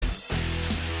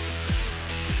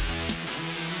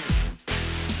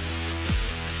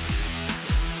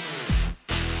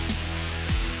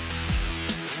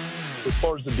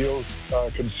far as the deal's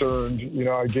concerned,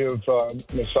 I give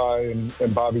Masai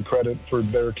and Bobby credit for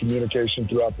their communication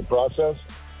throughout the process.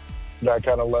 That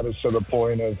kind of led us to the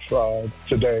point of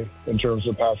today in terms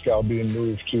of Pascal being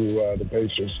moved to the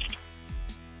Pacers.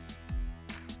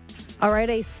 All right,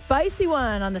 a spicy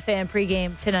one on the Fan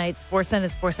pregame tonight. Sportsnet and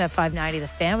Sportsnet 590. The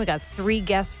Fan, we got 3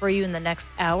 guests for you in the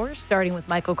next hour, starting with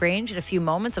Michael Grange in a few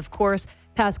moments. Of course,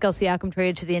 Pascal Siakam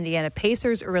traded to the Indiana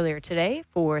Pacers earlier today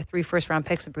for 3 first-round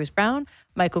picks and Bruce Brown.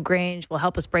 Michael Grange will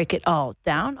help us break it all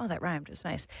down. Oh, that rhymed. Just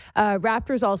nice.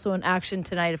 Raptors also in action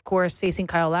tonight, of course, facing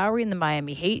Kyle Lowry and the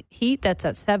Miami Heat. That's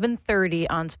at 7:30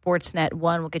 on Sportsnet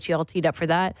 1. We'll get you all teed up for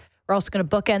that. We're also going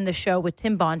to bookend the show with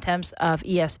Tim Bontemps of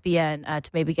ESPN to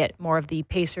maybe get more of the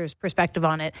Pacers' perspective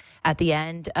on it at the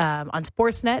end. On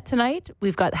Sportsnet tonight,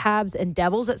 we've got Habs and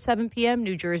Devils at 7 p.m.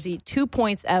 New Jersey, 2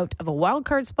 points out of a wild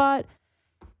card spot.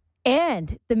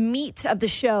 And the meat of the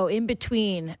show in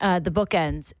between the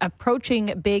bookends,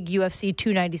 approaching big UFC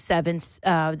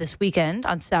 297 this weekend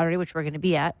on Saturday, which we're going to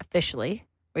be at officially.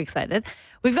 We're excited.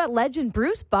 We've got legend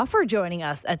Bruce Buffer joining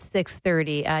us at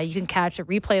 6:30. You can catch a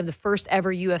replay of the first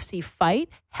ever UFC fight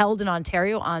held in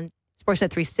Ontario on Sportsnet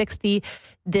 360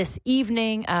 this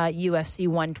evening, UFC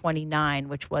 129,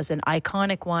 which was an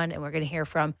iconic one. And we're going to hear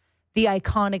from the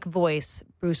iconic voice,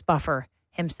 Bruce Buffer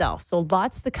himself. So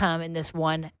lots to come in this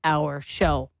 1 hour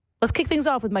show. Let's kick things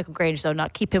off with Michael Grange, though,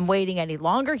 not keep him waiting any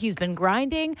longer. He's been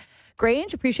grinding.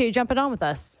 Grange, appreciate you jumping on with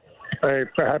us. Hey,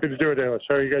 happy to do it, Alice.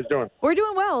 How are you guys doing? We're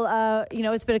doing well.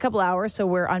 It's been a couple hours, so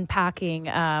we're unpacking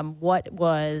what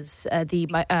was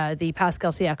the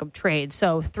Pascal Siakam trade.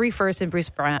 So 3 firsts and Bruce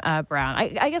Brown.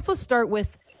 I guess let's start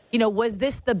with, was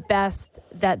this the best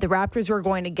that the Raptors were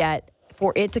going to get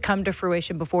for it to come to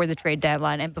fruition before the trade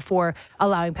deadline and before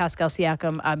allowing Pascal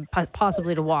Siakam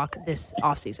possibly to walk this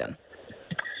offseason?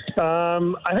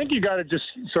 I think you got to just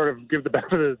sort of give the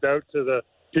benefit of the doubt to the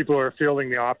people who are fielding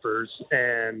the offers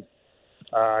and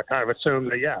kind of assume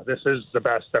that, this is the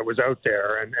best that was out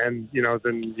there. And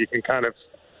then you can kind of,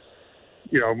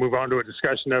 move on to a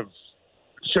discussion of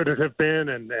should it have been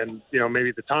and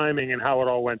maybe the timing and how it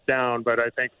all went down. But I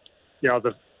think,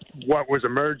 what was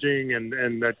emerging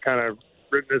and that kind of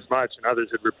written as much and others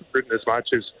had written as much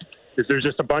is there's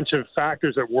just a bunch of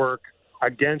factors at work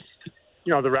against,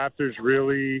 the Raptors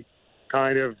really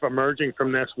kind of emerging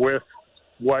from this with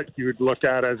what you would look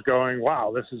at as going,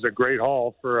 wow, this is a great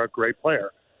haul for a great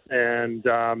player. And,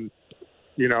 and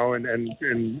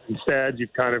instead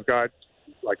you've kind of got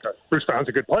like Bruce Brown's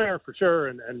a good player for sure.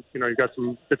 And you've got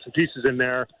some bits and pieces in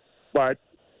there, but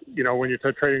when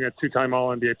you're trading a 2-time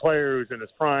All-NBA player who's in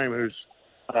his prime, who's,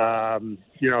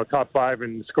 top 5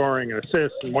 in scoring and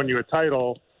assists and won you a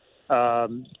title,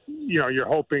 you're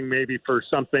hoping maybe for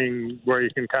something where you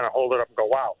can kind of hold it up and go,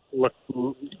 wow, look,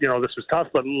 this was tough,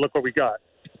 but look what we got.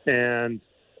 And,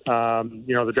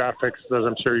 the draft picks, as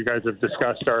I'm sure you guys have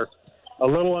discussed, are a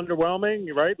little underwhelming,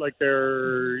 right? Like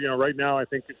they're, right now I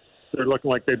think they're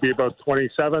looking like they'd be about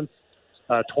 27th,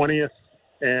 20th.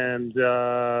 And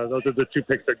those are the 2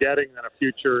 picks they're getting, and a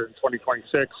future in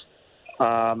 2026,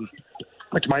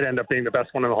 which might end up being the best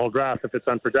one in the whole draft if it's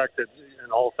unprotected, and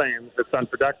the whole thing if it's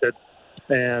unprotected.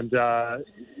 And,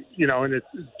 and it's,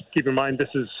 keep in mind, this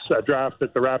is a draft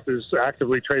that the Raptors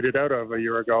actively traded out of a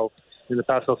year ago in the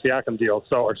Pascal Siakam deal.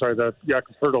 The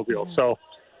Jakob Poeltl deal. So,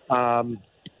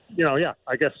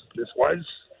 I guess this was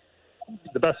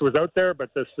the best that was out there,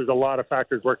 but there's a lot of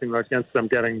factors working against them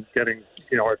getting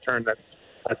a return that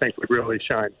I think would really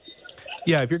shine.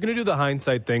 Yeah, if you're going to do the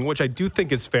hindsight thing, which I do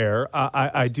think is fair,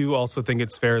 I do also think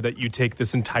it's fair that you take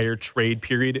this entire trade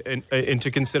period into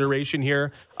consideration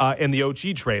here and the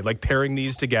OG trade, like pairing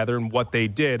these together and what they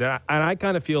did. And I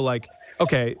kind of feel like,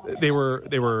 okay, they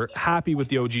were happy with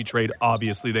the OG trade.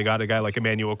 Obviously, they got a guy like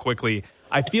Emmanuel quickly.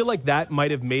 I feel like that might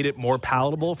have made it more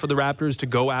palatable for the Raptors to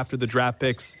go after the draft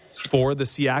picks for the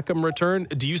Siakam return.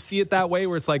 Do you see it that way,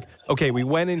 where it's like, okay, we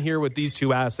went in here with these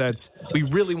 2 assets. We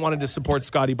really wanted to support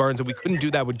Scotty Barnes, and we couldn't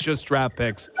do that with just draft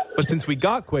picks. But since we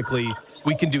got quickly,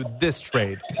 we can do this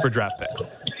trade for draft picks.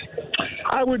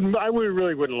 I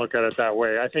really wouldn't look at it that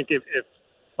way. I think if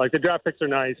like the draft picks are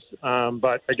nice,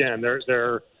 but again,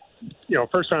 they're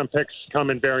first round picks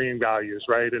come in varying values,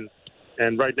 right?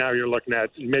 And right now you're looking at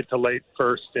mid to late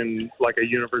first in like a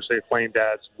University of Plain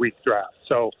Dad's weak draft.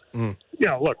 So,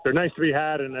 look, they're nice to be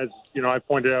had. And as, I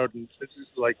pointed out, it's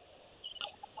like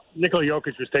Nikola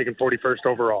Jokic was taken 41st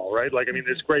overall, right? Like, I mean,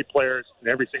 there's great players in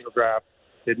every single draft.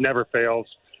 It never fails.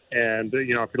 And, if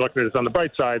you're looking at this on the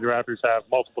bright side, the Raptors have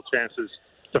multiple chances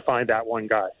to find that one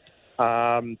guy.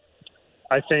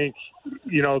 I think,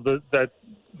 that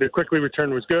the quickly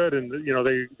return was good, and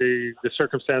the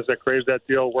circumstance that created that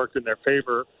deal worked in their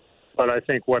favor. But I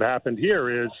think what happened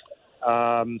here is,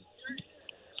 I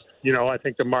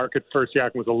think the market for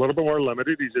Siakam was a little bit more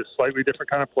limited. He's a slightly different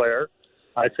kind of player.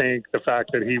 I think the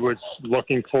fact that he was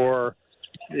looking for,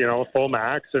 full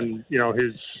max and,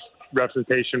 his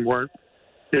representation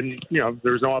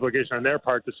there was no obligation on their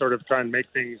part to sort of try and make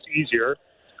things easier.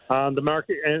 The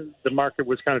market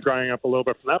was kind of drying up a little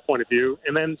bit from that point of view.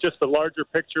 And then just the larger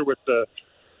picture with the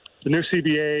new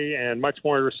CBA and much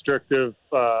more restrictive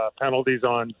penalties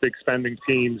on big spending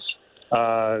teams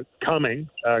coming.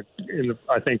 I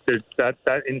think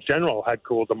that in general had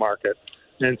cooled the market.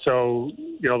 And so,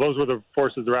 those were the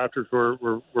forces the Raptors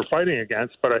were fighting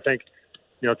against. But I think,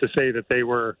 to say that they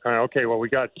were kind of, okay, well, we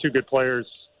got two good players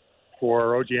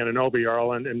for OG Anunoby,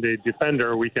 and the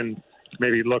defender, we can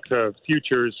maybe look to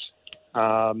futures,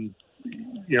 when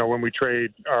we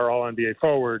trade our All-NBA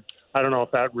forward. I don't know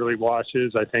if that really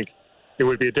washes. I think it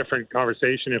would be a different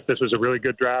conversation if this was a really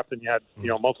good draft and you had,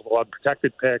 multiple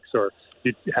unprotected picks, or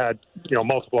you had,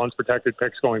 multiple unprotected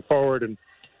picks going forward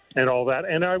and all that.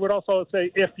 And I would also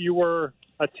say if you were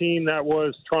a team that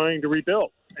was trying to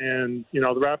rebuild and, the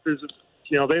Raptors,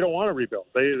 they don't want to rebuild.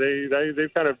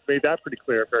 They've kind of made that pretty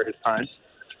clear at various times.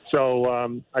 So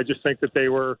I just think that they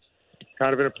were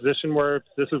kind of in a position where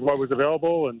this is what was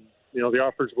available, and the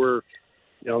offers were,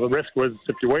 the risk was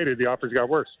if you waited, the offers got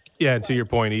worse. Yeah, and to your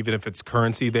point, even if it's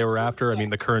currency they were after, I mean,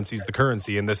 the currency's the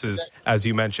currency, and this is, as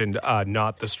you mentioned,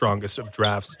 not the strongest of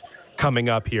drafts coming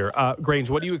up here. Grange,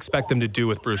 what do you expect them to do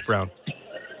with Bruce Brown?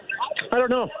 I don't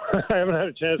know. I haven't had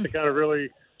a chance to kind of really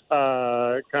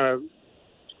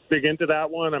dig into that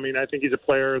one. I mean, I think he's a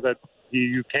player that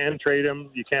you can trade him.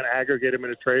 You can't aggregate him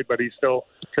in a trade, but he's still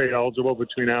trade eligible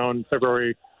between now and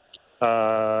February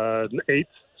 8th.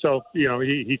 So,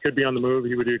 he could be on the move.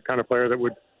 He would be the kind of player that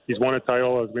he's won a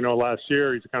title, as we know, last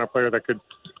year. He's the kind of player that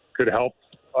could help,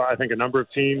 I think, a number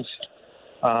of teams.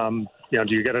 Do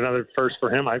you get another first for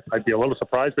him? I'd be a little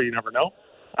surprised, but you never know.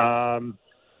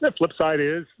 The flip side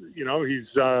is,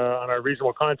 he's on a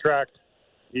reasonable contract.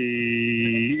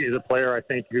 He is a player, I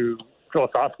think, who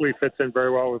philosophically fits in very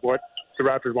well with what the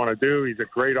Raptors want to do. He's a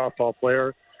great off-ball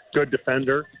player, good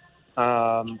defender.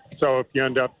 So if you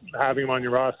end up having him on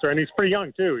your roster, and he's pretty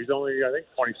young too. He's only, I think,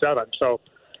 27. So,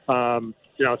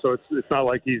 so it's not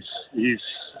like he's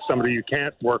somebody you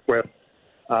can't work with,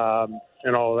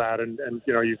 and all of that. And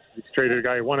you've traded a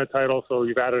guy who won a title, so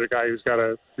you've added a guy who's got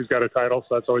a title.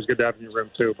 So that's always good to have in your room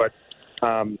too. But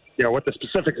what the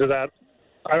specifics of that,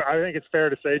 I think it's fair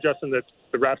to say, Justin, that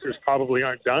the Raptors probably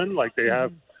aren't done. Like, they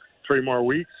have 3 more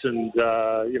weeks, and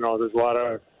there's a lot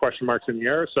of question marks in the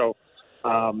air. So.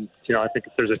 I think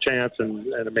if there's a chance and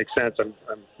it makes sense, and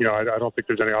I don't think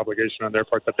there's any obligation on their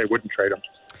part that they wouldn't trade him.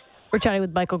 We're chatting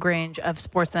with Michael Grange of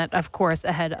Sportsnet, of course,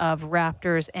 ahead of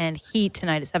Raptors and Heat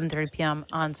tonight at 7:30 p.m.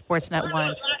 on Sportsnet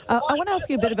 1. I want to ask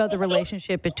you a bit about the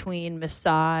relationship between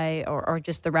Masai or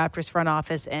just the Raptors front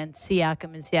office and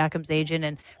Siakam and Siakam's agent.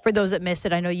 And for those that missed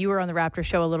it, I know you were on the Raptors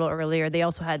show a little earlier. They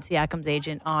also had Siakam's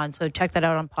agent on, so check that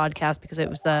out on podcast, because it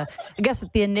was, I guess,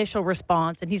 the initial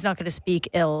response, and he's not going to speak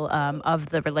ill of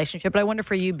the relationship. But I wonder,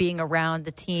 for you being around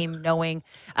the team, knowing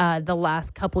the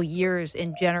last couple years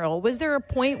in general, was there a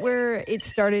point where it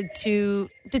started to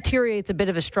deteriorate? It's a bit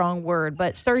of a strong word,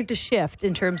 but started to shift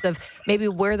in terms of maybe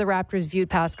where the Raptors viewed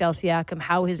Pascal Siakam,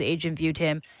 how his agent viewed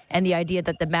him, and the idea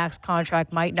that the max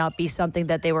contract might not be something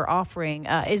that they were offering.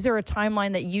 Is there a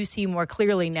timeline that you see more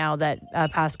clearly now that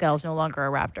Pascal is no longer a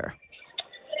Raptor?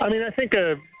 I mean, I think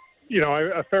a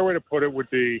fair way to put it would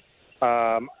be,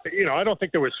 I don't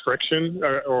think there was friction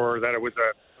or that it was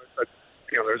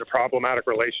there's a problematic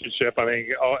relationship. I mean,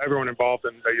 everyone involved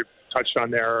in that you touched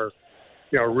on there are,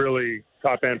 really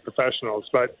top-end professionals.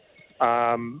 But,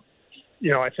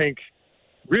 I think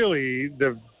really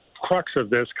the crux of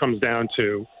this comes down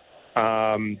to,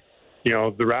 the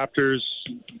Raptors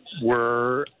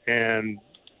were, and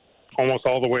almost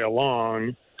all the way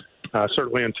along,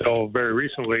 certainly until very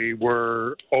recently,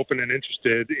 were open and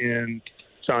interested in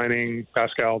signing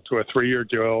Pascal to a 3-year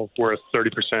deal worth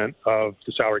 30% of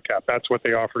the salary cap. That's what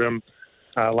they offered him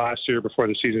last year before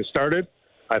the season started.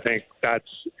 I think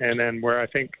and then where I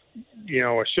think,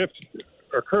 a shift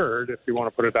occurred, if you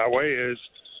want to put it that way, is,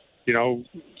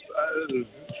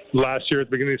 last year at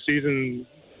the beginning of the season,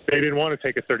 they didn't want to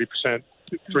take a 30%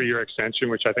 3-year extension,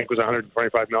 which I think was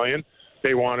 $125 million.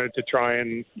 They wanted to try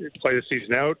and play the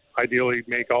season out, ideally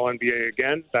make All-NBA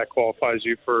again. That qualifies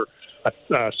you for a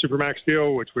Supermax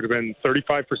deal, which would have been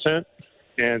 35%.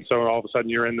 And so all of a sudden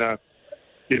you're in the,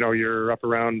 you're up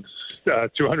around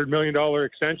 $200 million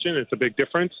extension. It's a big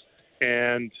difference.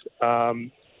 And,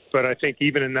 but I think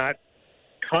even in that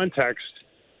context,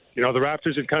 the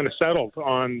Raptors had kind of settled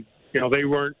on, they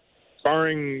weren't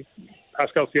barring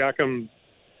Pascal Siakam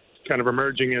kind of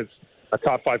emerging as a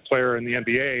top 5 player in the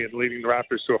NBA and leading the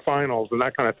Raptors to a finals and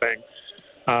that kind of thing,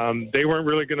 they weren't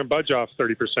really going to budge off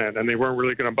 30%, and they weren't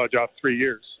really going to budge off 3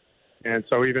 years. And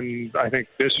so even I think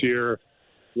this year,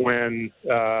 when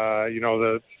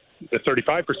the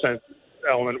 35%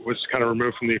 element was kind of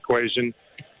removed from the equation,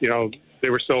 they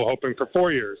were still hoping for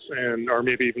 4 years or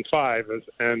maybe even 5,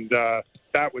 and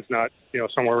that was not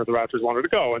somewhere where the Raptors wanted to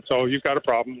go. And so you've got a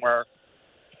problem where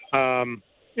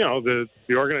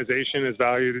the organization has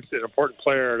valued an important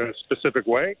player in a specific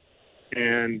way,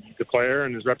 and the player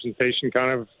and his representation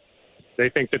they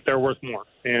think that they're worth more.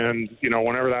 And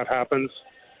whenever that happens,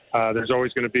 there's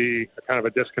always going to be a kind of a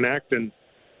disconnect, and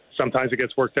sometimes it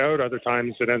gets worked out, other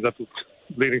times it ends up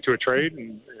leading to a trade,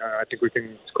 and I think we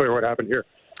can clear what happened here.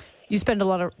 You spend a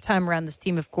lot of time around this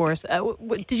team, of course.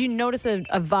 Did you notice a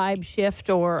vibe shift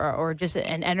or just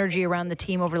an energy around the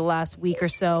team over the last week or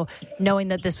so, knowing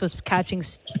that this was catching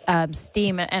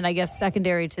steam? And I guess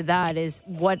secondary to that is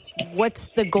what's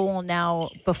the goal now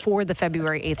before the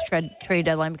February 8th trade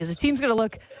deadline? Because the team's going to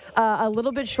look a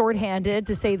little bit shorthanded,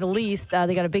 to say the least.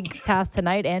 They got a big task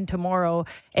tonight and tomorrow,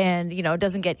 and it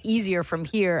doesn't get easier from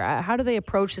here. How do they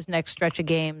approach this next stretch of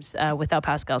games without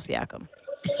Pascal Siakam?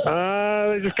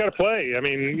 They just got to play. I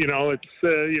mean,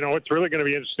 what's really going to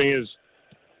be interesting is,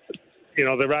 the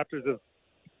Raptors have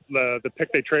the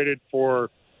pick they traded for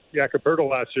Jakob Poeltl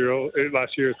last year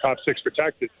is top 6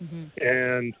 protected. Mm-hmm.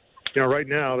 And, right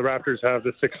now the Raptors have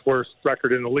the 6th worst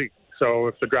record in the league. So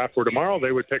if the draft were tomorrow,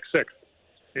 they would pick 6th.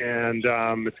 And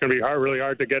it's going to be really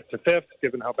hard to get to 5th,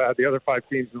 given how bad the other 5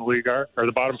 teams in the league are, or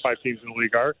the bottom 5 teams in the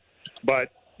league are. But,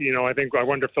 I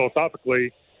wonder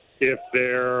philosophically if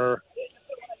they're,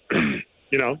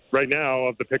 right now,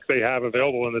 of the picks they have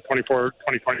available in the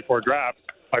 2024 draft,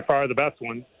 by far the best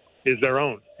one is their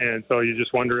own. And so you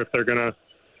just wonder if they're going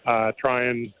to try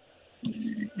and,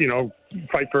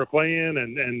 fight for a play-in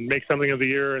and make something of the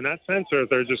year in that sense, or if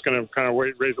they're just going to kind of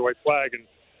raise a white flag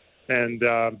and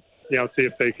see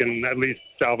if they can at least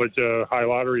salvage a high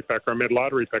lottery pick or a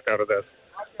mid-lottery pick out of this.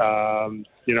 And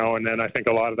then I think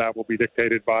a lot of that will be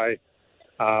dictated by,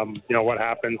 what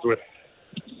happens with,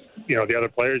 the other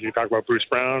players. You talk about Bruce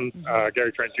Brown,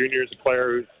 Gary Trent Jr. is a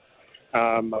player who's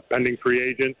a pending free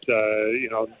agent.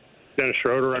 Dennis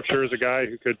Schroeder, I'm sure, is a guy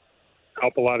who could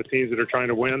help a lot of teams that are trying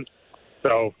to win.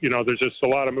 So, there's just a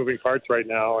lot of moving parts right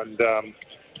now. And,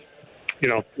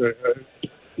 the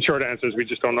short answer is we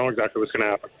just don't know exactly what's going to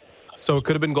happen. So it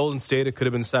could have been Golden State, it could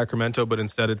have been Sacramento, but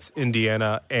instead it's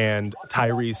Indiana and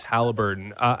Tyrese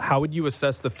Halliburton. How would you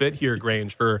assess the fit here,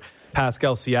 Grange, for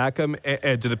Pascal Siakam?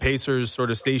 Do the Pacers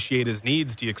sort of satiate his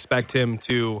needs? Do you expect him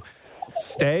to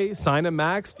stay, sign a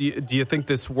max? Do you think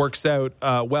this works out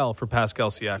well for Pascal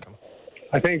Siakam?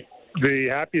 I think the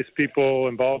happiest people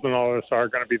involved in all this are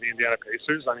going to be the Indiana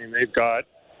Pacers. I mean, they've got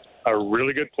a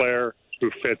really good player who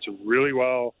fits really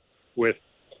well with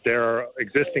their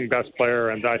existing best player,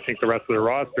 and I think the rest of the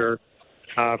roster,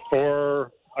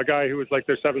 for a guy who was like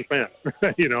their 7th man,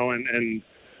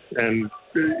 and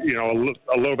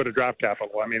a little bit of draft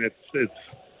capital. I mean,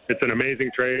 it's an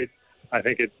amazing trade. I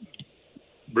think it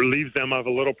relieves them of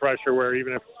a little pressure where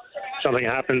even if something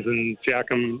happens and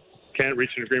Siakam can't reach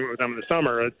an agreement with them in the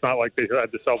summer, it's not like they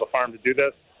had to sell the farm to do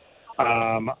this.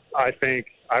 I think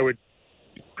I would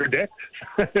predict,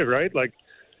 right? Like,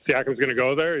 Siakam's going to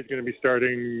go there. He's going to be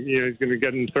starting, he's going to be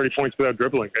getting 30 points without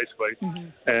dribbling, basically.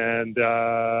 Mm-hmm.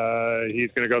 And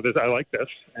he's going to go this. I like this.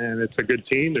 And it's a good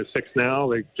team. They're 6th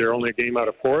now. They're only a game out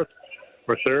of 4th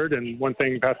or 3rd. And one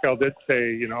thing Pascal did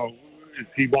say, is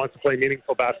he wants to play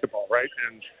meaningful basketball, right?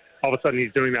 And all of a sudden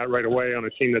he's doing that right away on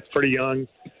a team that's pretty young,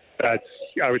 that's,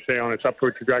 I would say, on its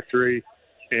upward trajectory.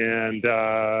 And,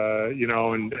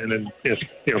 and then,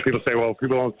 people say, well,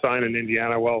 people don't sign in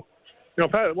Indiana. Well,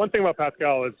 one thing about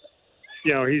Pascal is,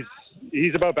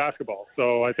 he's about basketball.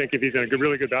 So I think if he's in a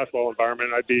really good basketball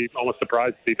environment, I'd be almost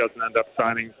surprised if he doesn't end up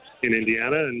signing in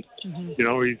Indiana. And, he's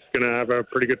going to have a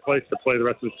pretty good place to play the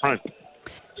rest of his time.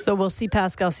 So we'll see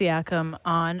Pascal Siakam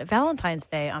on Valentine's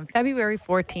Day. On February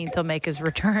 14th, he'll make his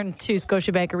return to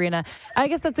Scotiabank Arena. I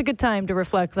guess that's a good time to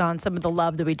reflect on some of the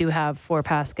love that we do have for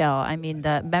Pascal. I mean,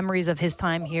 the memories of his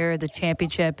time here, the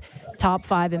championship, top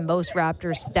 5 in most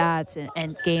Raptors stats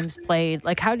and games played.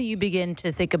 Like, how do you begin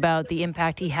to think about the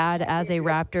impact he had as a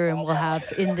Raptor and will have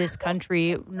in this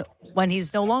country when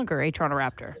he's no longer a Toronto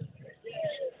Raptor?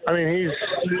 I mean,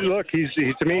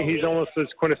 to me, he's almost as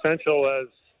quintessential as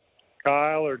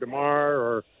Kyle or DeMar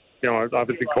or,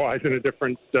 obviously Kawhi's in a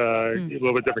different, a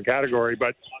little bit different category.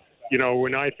 But,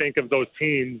 when I think of those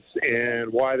teams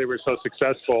and why they were so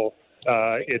successful,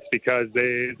 it's because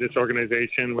this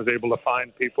organization was able to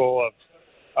find people of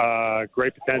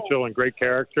great potential and great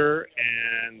character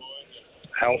and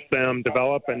help them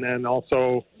develop, and then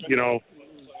also,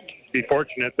 be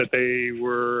fortunate that they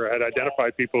had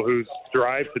identified people whose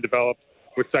drive to develop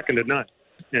was second to none.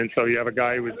 And so you have a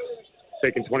guy who was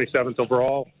taken 27th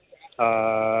overall,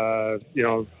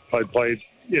 played,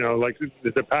 like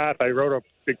the path. I wrote a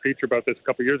big feature about this a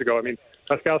couple of years ago. I mean,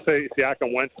 Pascal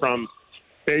Siakam went from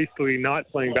basically not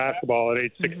playing basketball at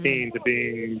age 16 to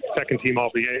being second team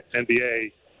All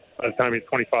NBA by the time he's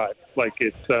 25. Like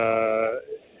it's a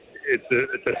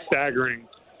staggering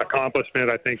accomplishment.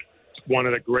 I think one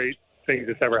of the great things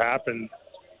that's ever happened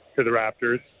to the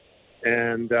Raptors.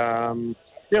 And,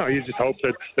 you just hope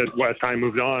that as time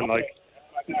moves on,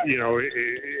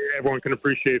 everyone can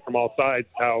appreciate from all sides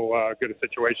how good a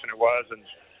situation it was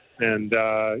and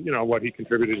what he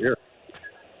contributed here.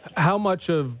 How much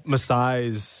of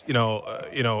Masai's,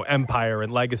 empire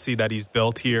and legacy that he's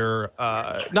built here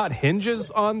not hinges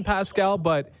on Pascal,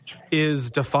 but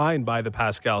is defined by the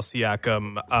Pascal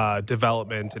Siakam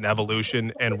development and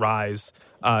evolution and rise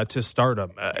to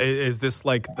stardom? Is this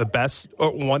like the best,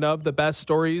 or one of the best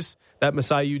stories that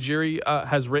Masai Ujiri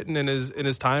has written in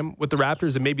his time with the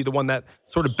Raptors, and maybe the one that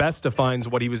sort of best defines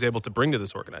what he was able to bring to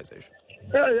this organization?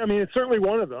 I mean, it's certainly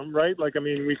one of them, right?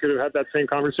 We could have had that same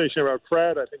conversation about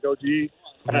Fred. I think OG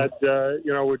had,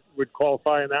 would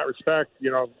qualify in that respect.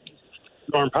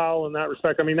 Norm Powell in that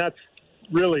respect. I mean, that's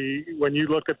really, when you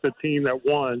look at the team that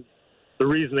won, the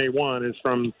reason they won is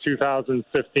from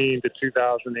 2015 to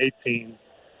 2018.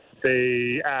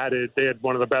 They had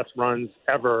one of the best runs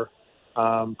ever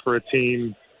for a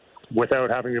team without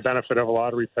having the benefit of a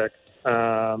lottery pick.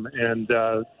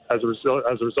 As a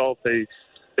result,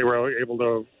 they were able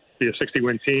to be a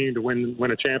 60-win team to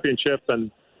win a championship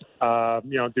and,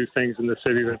 do things in the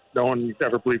city that no one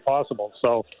ever believed possible.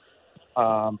 So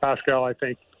Pascal, I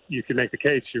think you can make the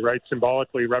case, you're right,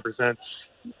 symbolically represents,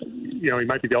 he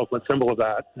might be the ultimate symbol of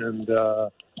that. And,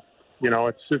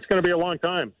 it's going to be a long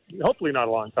time. Hopefully not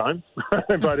a long time,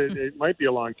 but it might be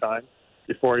a long time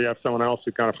before you have someone else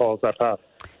who kind of follows that path.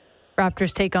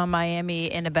 Raptors take on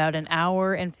Miami in about an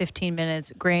hour and 15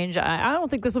 minutes. Grange, I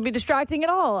don't think this will be distracting at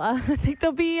all. I think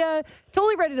they'll be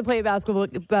totally ready to play a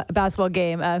basketball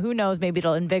game. Who knows? Maybe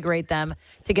it'll invigorate them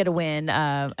to get a win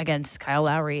against Kyle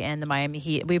Lowry and the Miami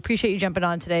Heat. We appreciate you jumping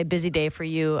on today. Busy day for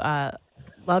you.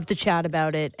 Love to chat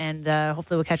about it, and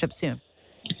hopefully we'll catch up soon.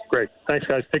 Great. Thanks,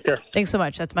 guys. Take care. Thanks so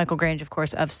much. That's Michael Grange, of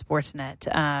course, of Sportsnet.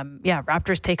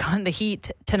 Raptors take on the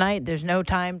Heat tonight. There's no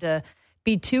time to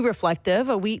be too reflective.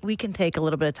 We can take a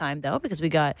little bit of time, though, because we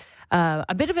got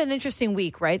a bit of an interesting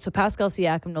week, right? So Pascal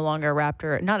Siakam no longer a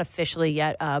Raptor, not officially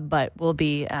yet, but will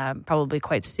be probably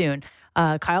quite soon.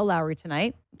 Kyle Lowry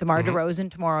tonight, DeMar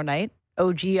DeRozan tomorrow night,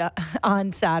 OG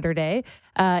on Saturday.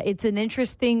 It's an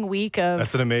interesting week of...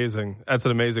 That's an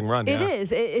amazing run. It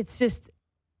is. It's just...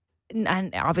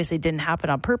 And obviously it didn't happen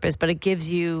on purpose, but it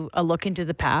gives you a look into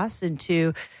the past,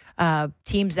 into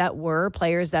teams that were,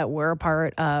 players that were a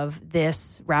part of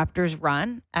this Raptors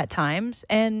run at times.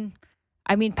 And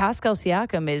I mean, Pascal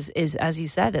Siakam is as you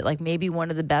said, it maybe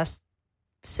one of the best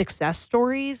success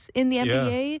stories in the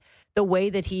NBA. The way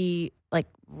that he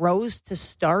rose to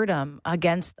stardom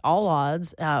against all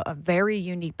odds, a very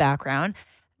unique background.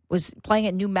 Was playing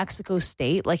at New Mexico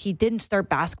State. He didn't start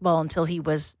basketball until he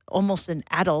was almost an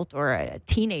adult or a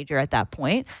teenager at that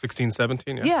point. 16,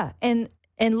 17, yeah. Yeah,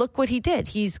 and look what he did.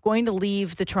 He's going to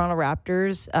leave the Toronto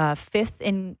Raptors fifth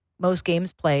in most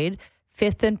games played,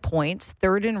 fifth in points,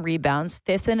 third in rebounds,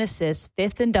 fifth in assists,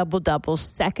 fifth in double-doubles,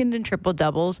 second in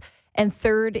triple-doubles, and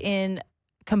third in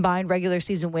combined regular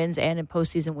season wins and in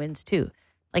postseason wins too.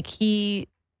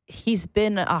 He's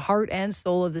been a heart and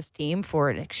soul of this team for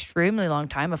an extremely long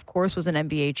time. Of course, was an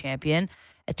NBA champion,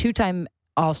 a two-time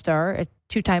All-Star, a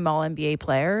two-time All-NBA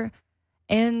player.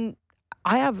 And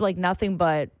I have nothing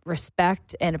but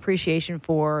respect and appreciation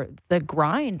for the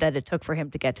grind that it took for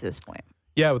him to get to this point.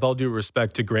 Yeah, with all due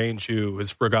respect to Grange, who has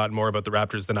forgotten more about the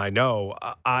Raptors than I know,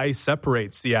 I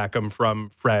separate Siakam from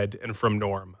Fred and from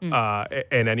Norm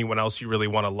and anyone else you really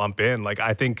want to lump in.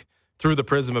 I think... Through the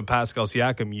prism of Pascal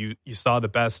Siakam, you saw the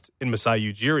best in Masai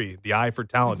Ujiri, the eye for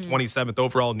talent, 27th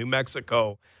overall, New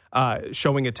Mexico,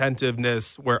 showing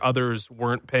attentiveness where others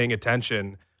weren't paying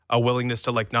attention, a willingness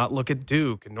to not look at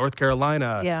Duke and North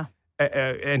Carolina,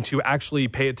 and to actually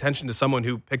pay attention to someone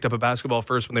who picked up a basketball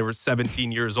first when they were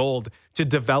 17 years old, to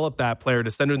develop that player,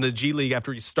 to send him to the G League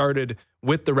after he started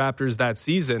with the Raptors that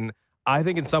season. I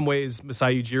think in some ways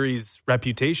Masai Ujiri's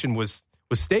reputation was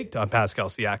staked on Pascal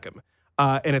Siakam.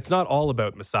 And it's not all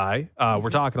about Masai. We're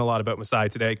talking a lot about Masai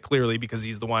today, clearly, because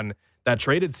he's the one that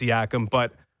traded Siakam.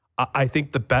 But I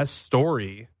think the best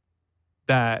story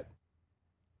that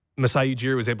Masai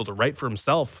Ujiri was able to write for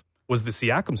himself was the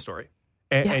Siakam story.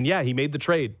 And he made the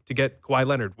trade to get Kawhi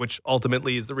Leonard, which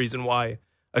ultimately is the reason why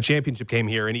a championship came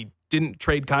here. And he didn't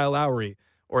trade Kyle Lowry,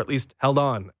 or at least held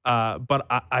on. But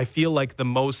I feel like the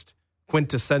most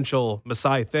quintessential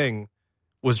Masai thing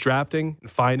was drafting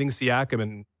and finding Siakam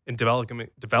and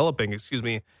developing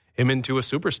him into a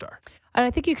superstar. And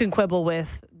I think you can quibble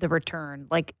with the return.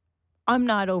 Like, I'm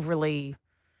not overly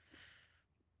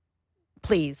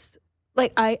pleased.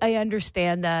 Like, I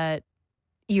understand that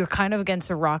you're kind of against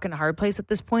a rock and a hard place at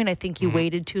this point. I think you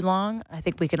waited too long. I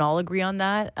think we can all agree on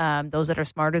that. Those that are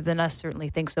smarter than us certainly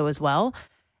think so as well.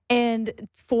 And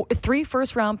 3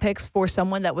 first-round picks for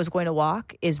someone that was going to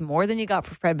walk is more than you got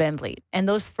for Fred VanVleet. And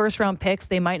those first-round picks,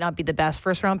 they might not be the best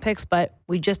first-round picks, but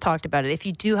we just talked about it. If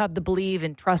you do have the believe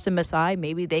and trust in Masai,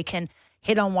 maybe they can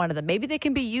hit on one of them. Maybe they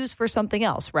can be used for something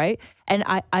else, right? And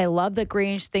I love that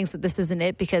Grange thinks that this isn't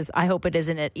it, because I hope it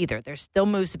isn't it either. There's still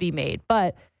moves to be made.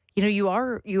 But you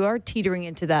are teetering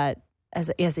into that,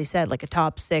 as they said, like a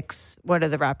top 6. What are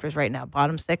the Raptors right now?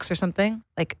 Bottom 6 or something?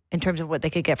 Like, in terms of what they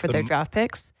could get for their draft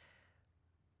picks?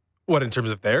 What, in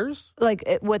terms of theirs?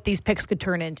 Like, what these picks could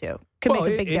turn into. Could make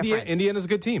a big difference. Indiana's a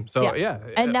good team. So, yeah.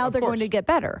 And now they're going to get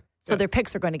better. So their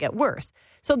picks are going to get worse.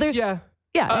 So there's... Yeah.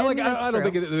 I don't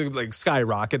think it like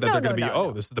skyrocket that they're going to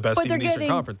be, this is the best team in the Eastern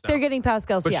Conference now. They're getting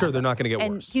Pascal Siakam. But sure, they're not going to get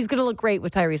worse. And he's going to look great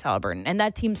with Tyrese Halliburton. And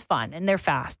that team's fun, and they're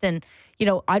fast. And,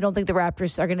 I don't think the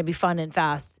Raptors are going to be fun and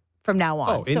fast from now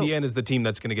on. Indiana's the team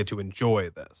that's going to get to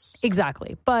enjoy this.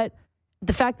 Exactly. But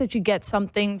the fact that you get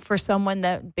something for someone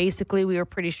that basically we were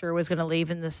pretty sure was going to leave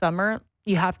in the summer,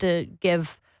 you have to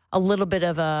give a little bit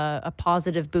of a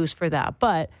positive boost for that.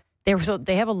 But they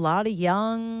have a lot of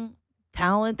young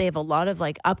talent. They have a lot of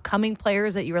upcoming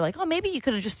players that you were like, oh, maybe you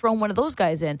could have just thrown one of those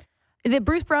guys in. The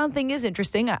Bruce Brown thing is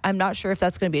interesting. I'm not sure if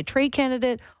that's going to be a trade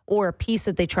candidate or a piece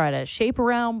that they try to shape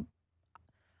around.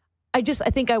 I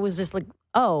think I was just like,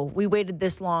 oh, we waited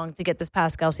this long to get this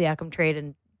Pascal Siakam trade,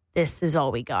 and this is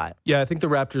all we got. Yeah, I think the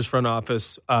Raptors front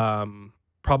office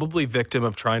probably victim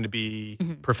of trying to be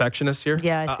perfectionists here.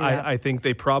 Yeah, I see that. I think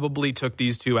they probably took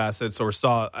these 2 assets, or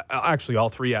saw actually all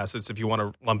 3 assets, if you want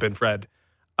to lump in Fred,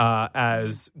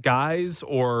 as guys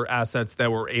or assets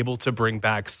that were able to bring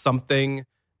back something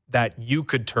that you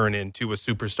could turn into a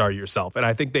superstar yourself. And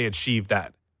I think they achieved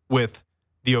that with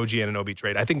the OG Anunoby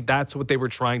trade. I think that's what they were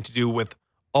trying to do with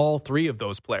all 3 of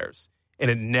those players. And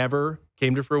it never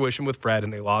came to fruition with Fred,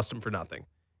 and they lost him for nothing.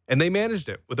 And they managed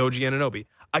it with OG Anunoby.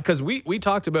 Because we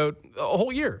talked about a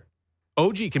whole year.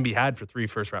 OG can be had for 3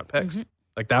 first-round picks.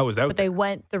 Like, that was out there. But they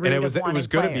went the route of wanting it was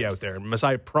going to be out there.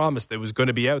 Masai promised it was going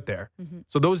to be out there.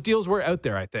 So those deals were out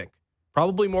there, I think.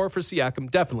 Probably more for Siakam,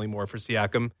 definitely more for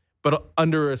Siakam, but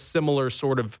under a similar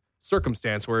sort of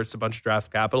circumstance where it's a bunch of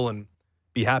draft capital, and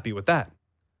be happy with that.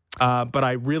 But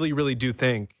I really, really do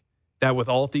think that with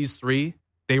all these 3,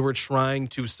 they were trying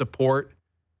to support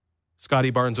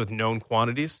Scotty Barnes with known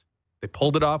quantities. They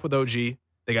pulled it off with OG.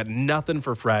 They got nothing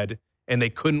for Fred, and they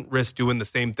couldn't risk doing the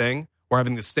same thing or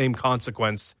having the same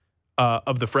consequence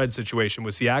of the Fred situation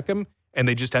with Siakam, and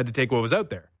they just had to take what was out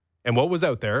there. And what was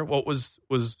out there, what was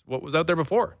out there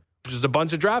before, which is a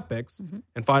bunch of draft picks.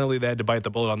 And finally, they had to bite the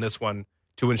bullet on this one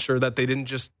to ensure that they didn't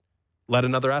just let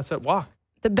another asset walk.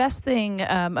 The best thing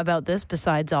about this,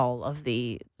 besides all of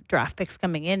the draft picks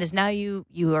coming in, is now you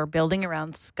are building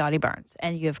around Scotty Barnes,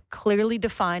 and you have clearly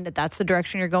defined that that's the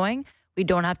direction you're going. We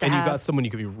don't have to you got someone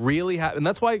you can be really happy, and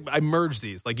that's why I merged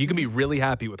these. Like, you can be really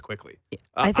happy with quickly.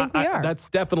 I think we are. That's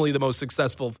definitely the most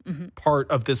successful part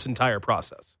of this entire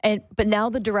process. But now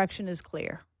the direction is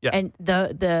clear. Yeah. And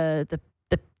the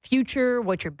future,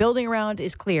 what you're building around,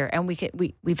 is clear. And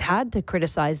we've had to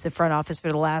criticize the front office for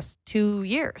the last 2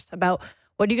 years about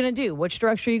what are you going to do? Which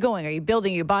direction are you going? Are you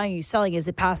building? Are you buying? Are you selling? Is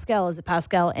it Pascal? Is it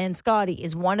Pascal and Scotty?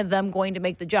 Is one of them going to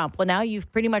make the jump? Well, now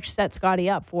you've pretty much set Scotty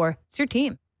up for it's your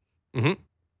team.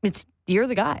 You're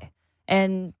the guy.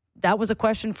 And that was a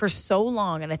question for so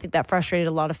long. And I think that frustrated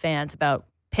a lot of fans about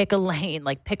pick a lane,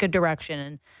 like pick a direction.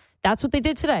 And that's what they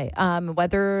did today.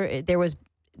 Whether there was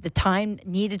the time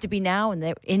needed to be now and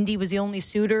that Indy was the only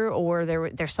suitor, or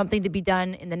there's something to be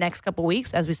done in the next couple of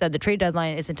weeks. As we said, the trade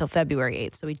deadline is until February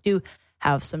 8th. So we do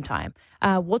have some time.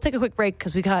 We'll take a quick break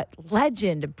because we got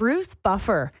legend Bruce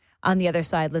Buffer on the other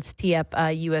side. Let's tee up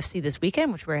UFC this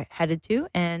weekend, which we're headed to.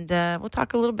 And we'll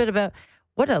talk a little bit about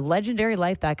what a legendary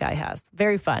life that guy has.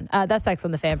 Very fun. That's next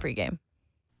on the Fan Pregame.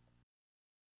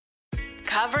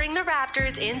 covering the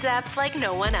Raptors in depth like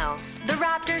no one else. The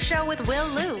Raptor Show with Will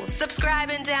Liu. Subscribe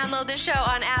and download the show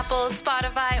on Apple,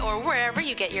 Spotify, or wherever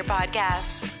you get your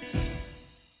podcasts.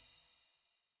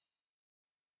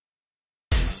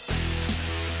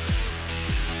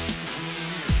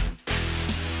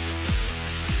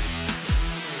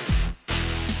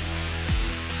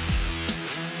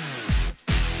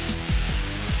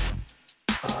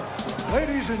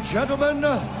 Ladies and gentlemen,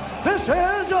 this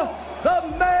is the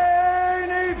main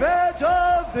event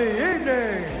of the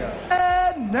evening.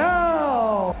 And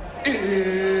now, it's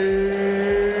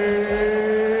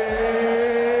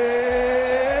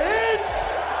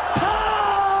time!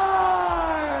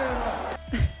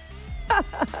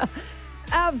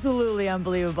 Absolutely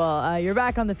unbelievable. You're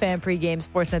back on the Fan pregame,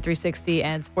 Sportsnet 360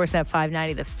 and Sportsnet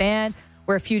 590, The Fan.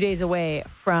 We're a few days away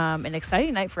from an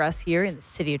exciting night for us here in the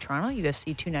city of Toronto,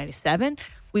 UFC 297.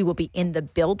 We will be in the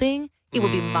building. It will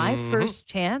be my first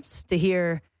chance to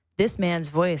hear this man's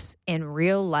voice in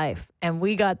real life. And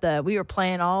we were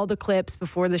playing all the clips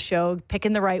before the show,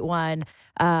 picking the right one.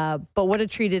 But what a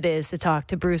treat it is to talk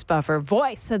to Bruce Buffer,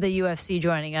 voice of the UFC,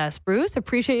 joining us. Bruce,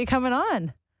 appreciate you coming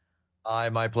on.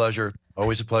 My pleasure.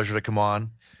 Always a pleasure to come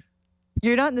on.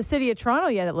 You're not in the city of Toronto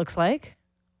yet, it looks like.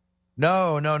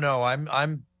 No.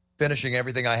 I'm finishing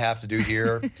everything I have to do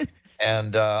here,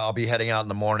 and I'll be heading out in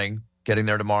the morning, getting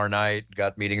there tomorrow night.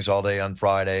 Got meetings all day on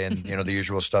Friday, and the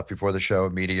usual stuff before the show,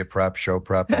 media prep, show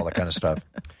prep, all that kind of stuff.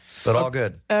 But all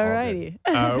good. All righty.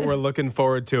 We're looking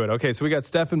forward to it. Okay, so we got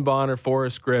Stephan Bonner,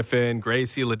 Forrest Griffin,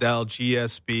 Gracie Liddell,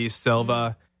 GSP,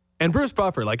 Silva, and Bruce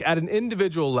Buffer. Like, at an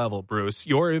individual level, Bruce,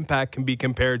 your impact can be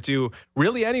compared to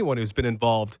really anyone who's been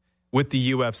involved with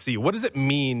the UFC. What does it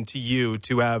mean to you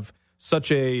to have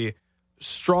such a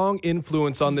strong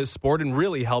influence on this sport and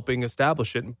really helping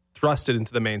establish it and thrust it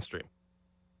into the mainstream?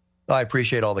 I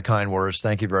appreciate all the kind words.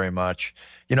 Thank you very much.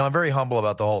 I'm very humble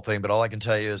about the whole thing, but all I can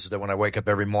tell you is that when I wake up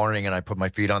every morning and I put my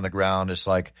feet on the ground, it's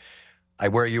like I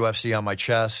wear UFC on my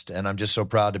chest, and I'm just so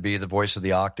proud to be the voice of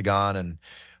the Octagon and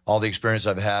all the experience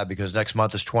I've had, because next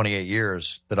month is 28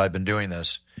 years that I've been doing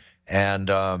this.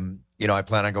 And, I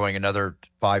plan on going another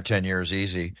 5-10 years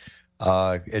easy.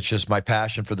 It's just my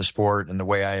passion for the sport and the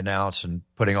way I announce, and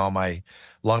putting all my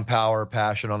lung power,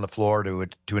 passion on the floor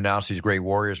to announce these great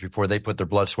warriors before they put their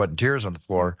blood, sweat, and tears on the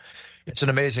floor. It's an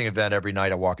amazing event every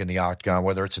night I walk in the Octagon,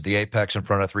 whether it's at the Apex in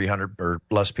front of 300 or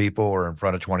less people, or in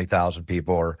front of 20,000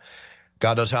 people, or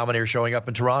God knows how many are showing up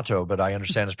in Toronto, but I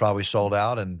understand it's probably sold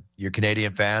out, and your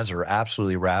Canadian fans are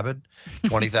absolutely rabid.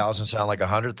 20,000 sound like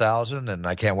 100,000, and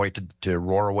I can't wait to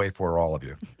roar away for all of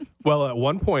you. Well, at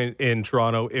one point in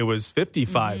Toronto, it was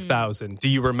 55,000. Do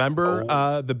you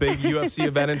remember the big UFC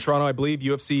event in Toronto? I believe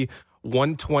UFC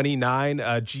 129,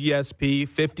 GSP,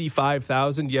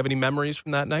 55,000. Do you have any memories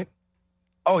from that night?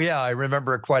 Oh, yeah, I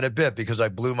remember it quite a bit, because I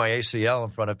blew my ACL in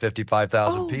front of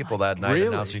 55,000 people that night, really?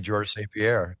 Announcing Georges St.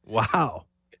 Pierre. Wow.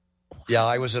 Yeah,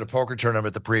 I was at a poker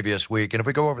tournament the previous week, and if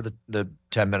we go over the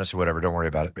 10 minutes or whatever, don't worry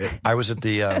about it. I was at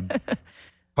the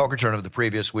poker tournament the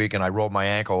previous week, and I rolled my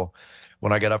ankle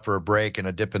when I got up for a break and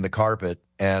a dip in the carpet,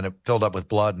 and it filled up with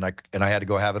blood, and I had to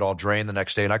go have it all drained the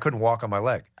next day, and I couldn't walk on my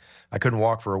leg. I couldn't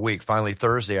walk for a week. Finally,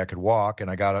 Thursday, I could walk,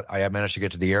 and I managed to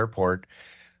get to the airport.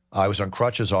 I was on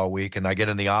crutches all week, and I get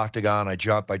in the Octagon, I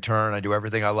jump, I turn, I do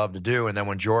everything I love to do, and then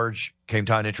when George came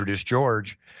time to introduce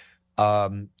George,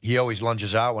 he always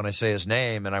lunges out when I say his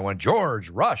name, and I went, George,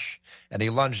 rush, and he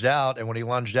lunged out, and when he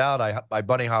lunged out, I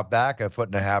bunny hopped back a foot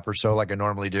and a half or so like I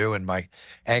normally do, and my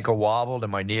ankle wobbled,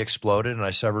 and my knee exploded, and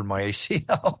I severed my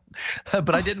ACL,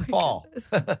 but I didn't fall.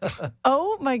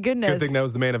 Oh, my goodness. Good thing that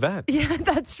was the main event. Yeah,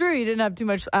 that's true. You didn't have too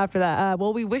much after that.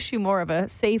 Well, we wish you more of a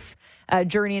safe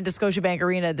journey into Scotiabank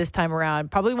Arena this time around.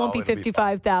 Probably won't be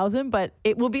 55,000, but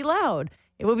it will be loud.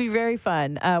 It will be very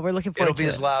fun. We're looking forward to it. It'll be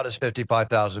as loud as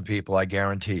 55,000 people, I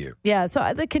guarantee you. Yeah,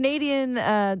 so the Canadian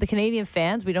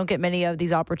fans, we don't get many of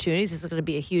these opportunities. This is going to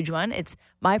be a huge one. It's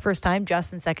my first time,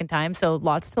 Justin's second time, so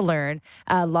lots to learn,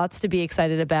 lots to be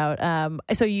excited about.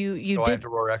 So you I have to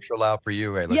roar extra loud for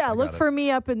you. Hey, yeah, look for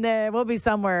me up in there. We'll be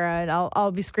somewhere, and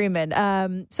I'll be screaming.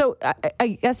 So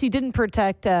I guess you didn't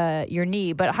protect your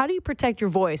knee, but how do you protect your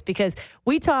voice? Because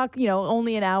we talk,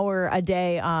 only an hour a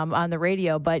day on the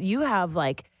radio, but you have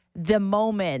the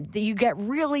moment that you get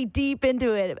really deep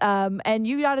into it, and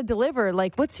you got to deliver.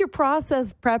 What's your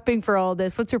process prepping for all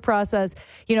this? What's your process?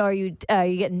 Are you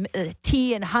getting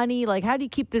tea and honey? How do you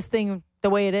keep this thing the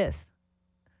way it is?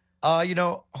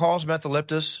 Hall's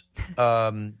Mentholyptus,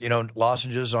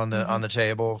 lozenges on the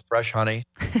table, fresh honey.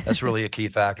 That's really a key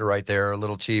factor right there. A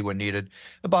little tea when needed.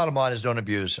 The bottom line is don't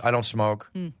abuse. I don't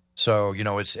smoke, so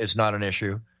it's not an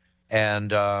issue.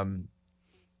 And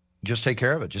just take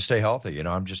care of it. Just stay healthy.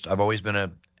 I've always been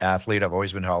an athlete. I've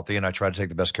always been healthy, and I try to take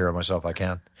the best care of myself I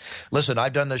can. Listen,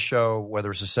 I've done this show,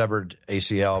 whether it's a severed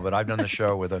ACL, but I've done this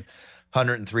show with a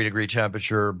 103-degree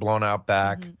temperature, blown out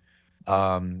back,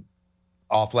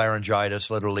 off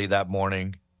laryngitis literally that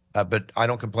morning. But I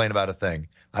don't complain about a thing.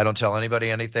 I don't tell anybody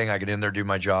anything. I get in there, do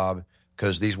my job,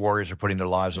 because these Warriors are putting their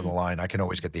lives on the line. I can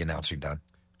always get the announcing done.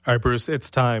 All right, Bruce,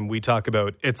 it's time we talk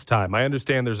about It's Time. I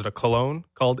understand there's a cologne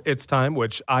called It's Time,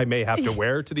 which I may have to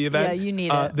wear to the event yeah, you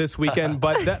need it. this weekend.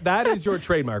 But that is your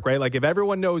trademark, right? Like if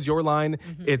everyone knows your line,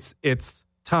 it's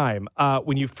time.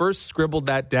 When you first scribbled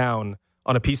that down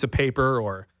on a piece of paper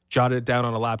or jotted it down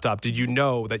on a laptop, did you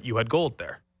know that you had gold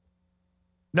there?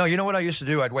 No, you know what I used to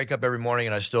do? I'd wake up every morning,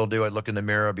 and I still do. I'd look in the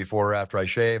mirror before or after I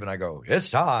shave, and I go, it's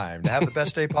time to have the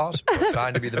best day possible. It's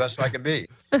time to be the best I can be.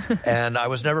 And I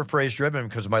was never phrase-driven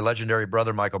because my legendary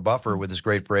brother, Michael Buffer, with his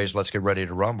great phrase, let's get ready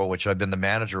to rumble, which I've been the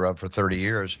manager of for 30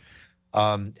 years.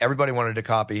 Everybody wanted to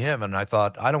copy him, and I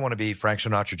thought, I don't want to be Frank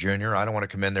Sinatra Jr. I don't want to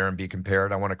come in there and be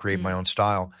compared. I want to create my own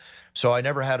style. So I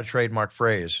never had a trademark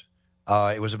phrase.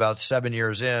 It was about 7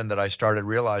 years in that I started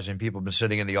realizing people have been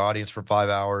sitting in the audience for 5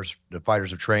 hours. The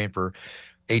fighters have trained for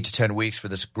 8 to 10 weeks for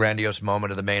this grandiose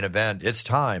moment of the main event. It's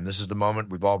time. This is the moment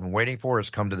we've all been waiting for. It's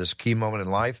come to this key moment in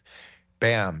life.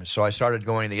 Bam. So I started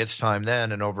going the It's Time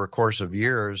then, and over a course of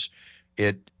years,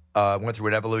 it went through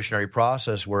an evolutionary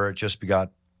process where it just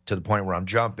got to the point where I'm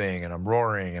jumping and I'm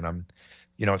roaring and I'm,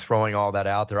 throwing all that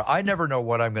out there. I never know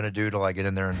what I'm going to do till I get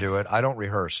in there and do it. I don't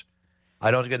rehearse. I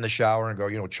don't get in the shower and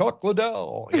go, Chuck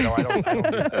Liddell. I don't do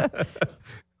that.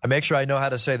 I make sure I know how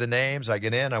to say the names. I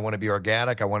get in. I want to be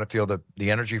organic. I want to feel the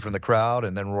energy from the crowd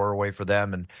and then roar away for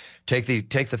them and take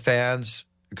the fans,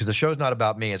 because the show's not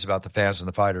about me. It's about the fans and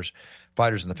the fighters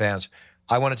and the fans.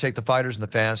 I want to take the fighters and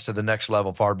the fans to the next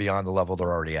level, far beyond the level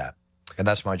they're already at. And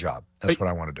that's my job. That's what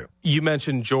I want to do. You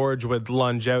mentioned George would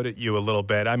lunge out at you a little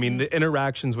bit. I mean, the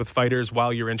interactions with fighters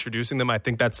while you're introducing them, I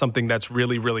think that's something that's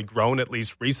really, really grown, at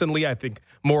least recently. I think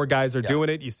more guys are doing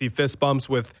it. You see fist bumps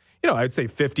with, I'd say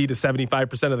 50 to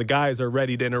 75% of the guys are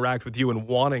ready to interact with you and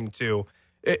wanting to.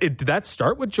 Did that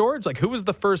start with George? Like, who was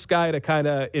the first guy to kind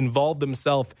of involve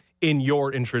themselves in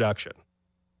your introduction?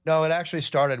 No, it actually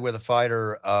started with a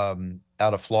fighter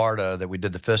out of Florida that we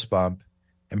did the fist bump.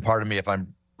 And pardon me if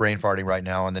I'm brain farting right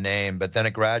now on the name, but then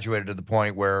it graduated to the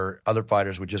point where other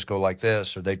fighters would just go like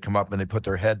this, or they'd come up and they'd put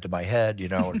their head to my head,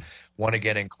 and want to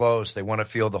get in close. They want to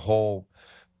feel the whole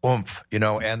oomph,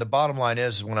 and the bottom line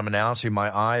is when I'm announcing,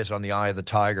 my eye is on the eye of the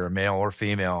tiger, male or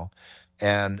female,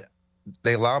 and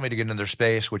they allow me to get into their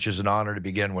space, which is an honor to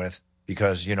begin with,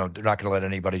 because, they're not going to let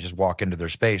anybody just walk into their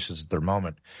space. It's their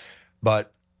moment.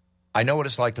 But I know what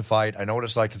it's like to fight. I know what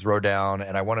it's like to throw down,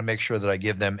 and I want to make sure that I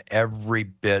give them every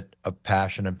bit of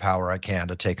passion and power I can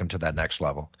to take them to that next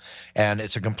level. And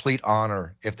it's a complete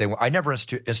honor if they. I never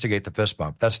instigate the fist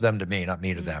bump. That's them to me, not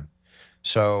me to them.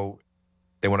 So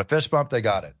they want a fist bump, they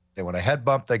got it. They want a head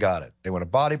bump, they got it. They want a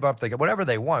body bump, they got whatever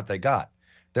they want, they got.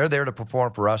 They're there to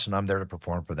perform for us, and I'm there to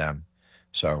perform for them.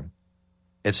 So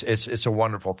it's a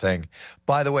wonderful thing.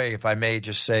 By the way, if I may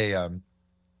just say.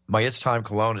 My It's Time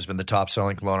cologne has been the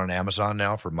top-selling cologne on Amazon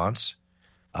now for months,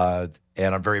 and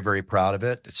I'm very, very proud of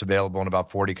it. It's available in about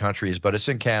 40 countries, but it's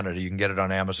in Canada. You can get it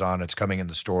on Amazon. It's coming in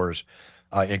the stores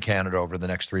in Canada over the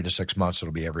next 3 to 6 months.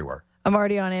 It'll be everywhere. I'm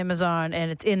already on Amazon, and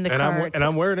it's in the cart.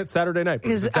 I'm wearing it Saturday night.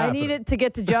 Because I need it to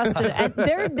get to Justin. And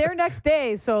they're next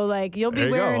day, so you'll be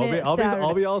wearing it Saturday.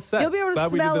 I'll be all set. You'll be able to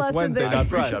smell us. Wednesday,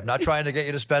 I'm not trying to get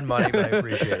you to spend money, but I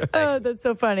appreciate it. Oh, that's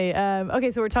so funny.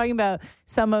 Okay, so we're talking about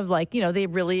some of the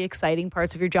really exciting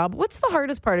parts of your job. What's the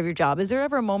hardest part of your job? Is there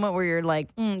ever a moment where you're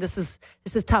like, this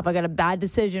is tough. I got a bad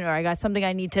decision, or I got something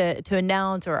I need to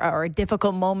announce, or a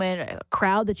difficult moment, a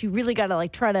crowd that you really got to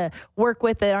try to work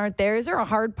with that aren't there? Is there a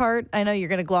hard part? I know you're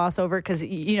going to gloss over because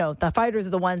the fighters are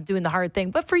the ones doing the hard thing,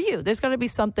 but for you there's got to be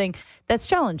something that's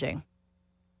challenging.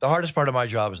 The hardest part of my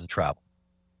job is the travel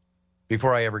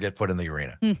before I ever get foot in the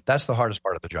arena. That's the hardest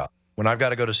part of the job. When I've got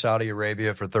to go to Saudi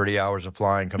Arabia for 30 hours of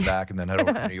flying, come back, and then head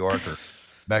over to New York or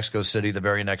Mexico City the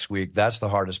very next week, that's the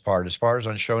hardest part. As far as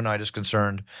on show night is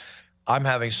concerned, I'm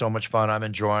having so much fun. I'm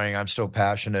enjoying. I'm still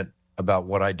passionate about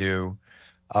what I do.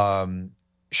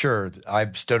 Sure,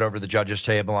 I've stood over the judges'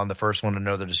 table. I'm the first one to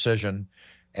know the decision.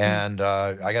 And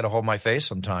I got to hold my face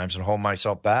sometimes and hold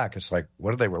myself back. It's like,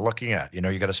 what are they were looking at?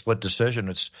 You got a split decision.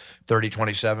 It's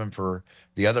 30-27 for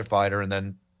the other fighter and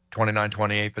then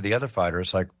 29-28 for the other fighter.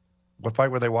 It's like, what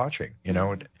fight were they watching?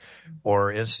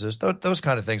 Or instances, those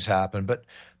kind of things happen. But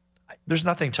there's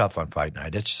nothing tough on fight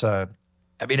night. It's,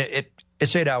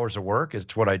 it's 8 hours of work.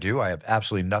 It's what I do. I have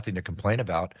absolutely nothing to complain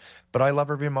about. But I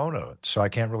love every moment of it, so I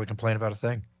can't really complain about a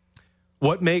thing.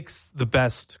 What makes the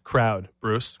best crowd,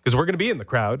 Bruce? Because we're going to be in the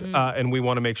crowd, and we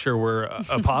want to make sure we're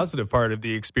a positive part of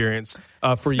the experience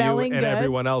for Smelling you and good.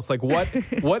 everyone else. Like, when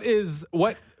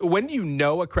do you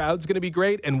know a crowd's going to be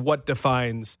great, and what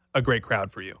defines a great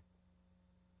crowd for you?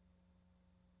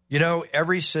 You know,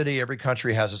 every city, every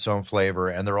country has its own flavor,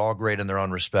 and they're all great in their own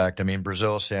respect. I mean,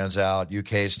 Brazil stands out.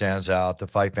 UK stands out. The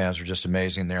fight fans are just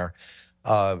amazing there.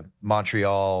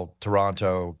 Montreal,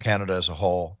 Toronto, Canada as a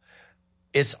whole.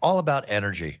 It's all about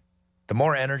energy. The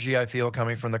more energy I feel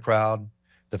coming from the crowd,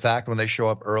 the fact when they show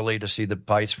up early to see the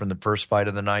fights from the first fight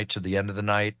of the night to the end of the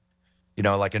night, you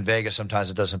know, like in Vegas,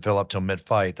 sometimes it doesn't fill up till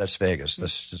mid-fight. That's Vegas.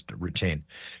 That's just a routine.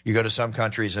 You go to some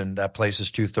countries and that place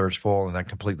is 2/3 full and then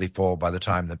completely full by the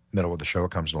time the middle of the show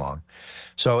comes along.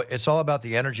 So it's all about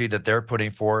the energy that they're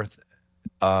putting forth,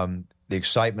 the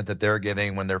excitement that they're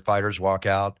giving when their fighters walk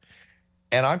out.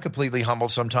 And I'm completely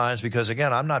humbled sometimes because,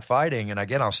 again, I'm not fighting. And,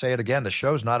 again, I'll say it again, the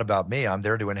show's not about me. I'm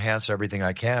there to enhance everything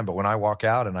I can. But when I walk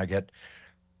out and I get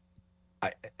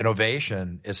an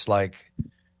ovation, it's like,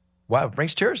 wow, it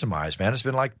brings tears to my eyes, man. It's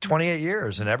been like 28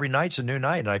 years, and every night's a new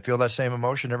night. And I feel that same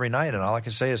emotion every night. And all I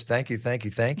can say is thank you, thank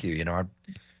you, thank you. You know, it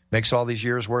makes all these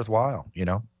years worthwhile, you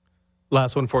know.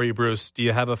 Last one for you, Bruce. Do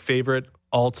you have a favorite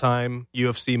all-time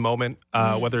UFC moment,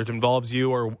 whether it involves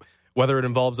you or whether it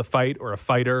involves a fight or a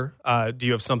fighter? Do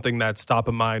you have something that's top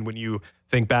of mind when you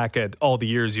think back at all the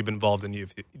years you've been involved in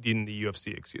the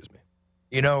UFC? Excuse me.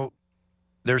 You know,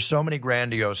 there's so many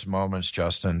grandiose moments,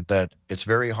 Justin, that it's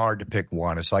very hard to pick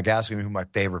one. It's like asking me who my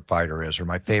favorite fighter is or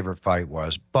my favorite fight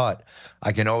was. But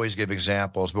I can always give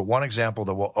examples. But one example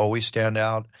that will always stand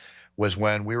out was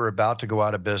when we were about to go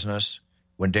out of business,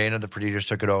 when Dana the Fertitas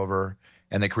took it over,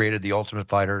 and they created the Ultimate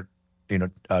Fighter,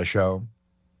 show.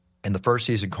 And the first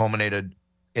season culminated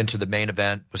into the main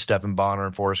event with Stephen Bonner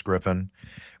and Forrest Griffin,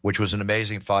 which was an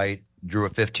amazing fight, drew a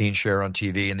 15 share on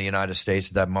TV in the United States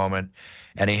at that moment.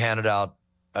 And he handed out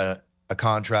a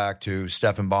contract to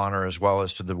Stephen Bonner as well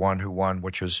as to the one who won,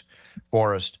 which was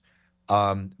Forrest.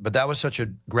 But that was such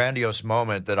a grandiose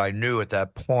moment that I knew at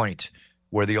that point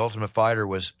where the Ultimate Fighter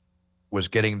was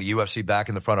getting the UFC back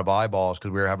in the front of eyeballs because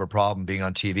we were having a problem being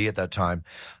on TV at that time.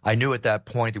 I knew at that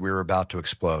point that we were about to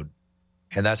explode.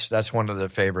 And that's one of the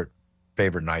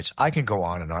favorite nights. I can go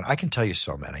on and on. I can tell you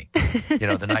so many. You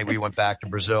know, the night we went back to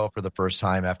Brazil for the first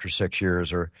time after 6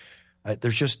 years, or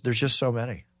there's just so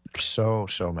many. So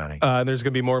many. There's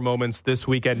going to be more moments this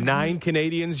weekend. 9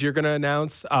 Canadians you're going to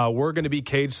announce. We're going to be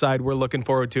cage side. We're looking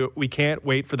forward to it. We can't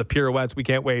wait for the pirouettes. We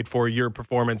can't wait for your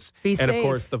performance. Be and, safe. Of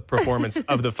course, the performance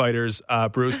of the fighters.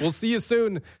 Bruce, we'll see you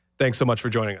soon. Thanks so much for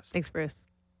joining us. Thanks, Bruce.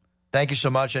 Thank you so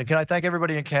much. And can I thank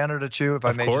everybody in Canada, too, if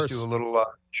I may just do a little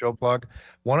show plug?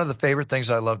 One of the favorite things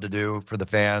I love to do for the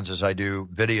fans is I do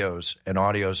videos and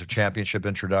audios of championship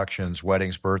introductions,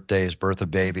 weddings, birthdays, birth of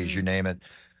babies, you name it.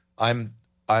 I'm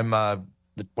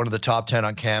one of the top 10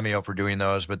 on Cameo for doing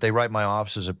those, but they write my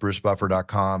offices at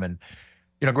brucebuffer.com. And,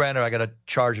 you know, granted, I got to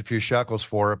charge a few shekels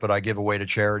for it, but I give away to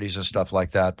charities and stuff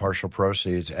like that, partial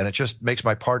proceeds. And it just makes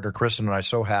my partner, Kristen, and I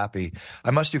so happy.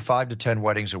 I must do 5 to 10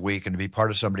 weddings a week, and to be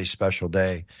part of somebody's special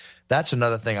day. That's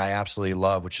another thing I absolutely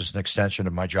love, which is an extension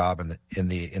of my job in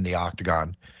the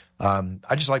Octagon.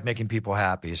 I just like making people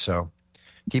happy. So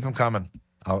keep them coming.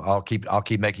 I'll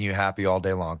keep making you happy all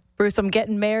day long. Bruce, I'm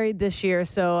getting married this year,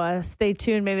 so stay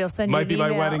tuned. Maybe I'll send you an email. Might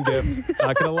be my wedding gift.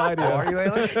 Not going to lie to you. Oh, are you,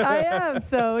 Ailish? I am.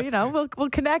 So, you know, we'll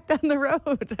connect on the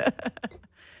road.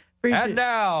 And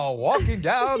now, walking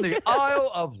down the aisle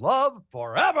of love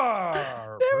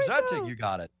forever. Presenting, you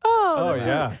got it. Oh,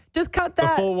 yeah. Just cut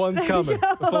that. The full one's coming.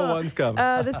 The full one's coming.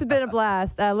 This has been a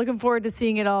blast. Looking forward to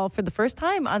seeing it all for the first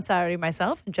time on Saturday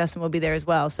myself, and Justin will be there as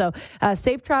well. So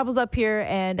safe travels up here,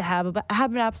 and have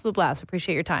an absolute blast.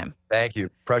 Appreciate your time. Thank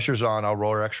you. Pressure's on. I'll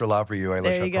roll extra loud for you, Ailish.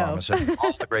 There you I go. promise. And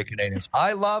all the great Canadians.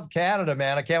 I love Canada,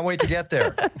 man. I can't wait to get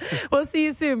there. We'll see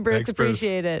you soon, Bruce. Thanks,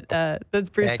 Appreciate it. That's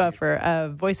Bruce Thank you.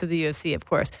 Buffer, voice of the UFC, of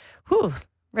course. Whew,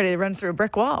 ready to run through a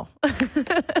brick wall. I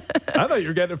thought you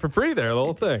were getting it for free there, the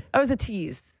whole thing. That was a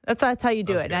tease. That's how you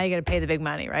do it. good. Now you got to pay the big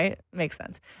money, right? Makes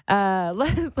sense.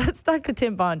 Let's talk to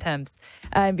Tim Bontemps,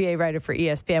 NBA writer for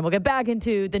ESPN. We'll get back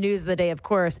into the news of the day, of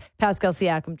course. Pascal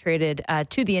Siakam traded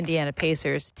to the Indiana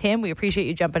Pacers. Tim, we appreciate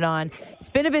you jumping on. It's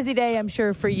been a busy day, I'm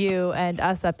sure, for you and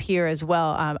us up here as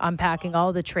well, unpacking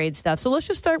all the trade stuff. So let's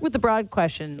just start with the broad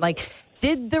question.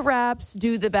 Did the Raps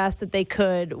do the best that they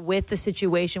could with the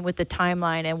situation, with the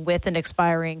timeline, and with an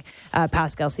expiring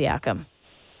Pascal Siakam?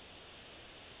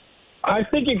 I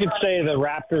think you could say the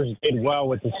Raptors did well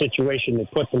with the situation they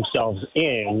put themselves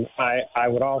in. I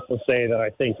would also say that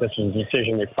I think this is a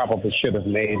decision they probably should have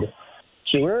made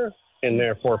sooner, and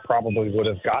therefore probably would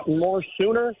have gotten more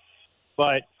sooner.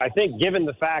 But I think given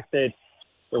the fact that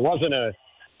there wasn't a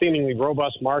seemingly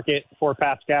robust market for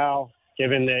Pascal,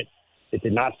 given that it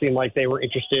did not seem like they were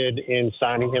interested in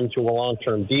signing him to a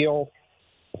long-term deal,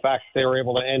 the fact they were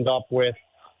able to end up with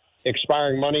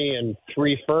expiring money and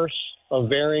 3 firsts of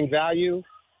varying value,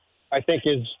 I think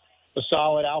is a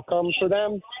solid outcome for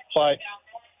them. But,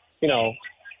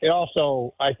 it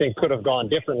also, I think, could have gone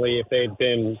differently if they'd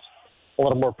been a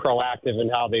little more proactive in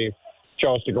how they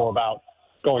chose to go about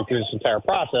going through this entire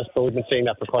process. But we've been seeing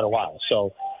that for quite a while.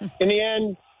 So in the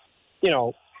end,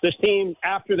 this team,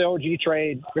 after the OG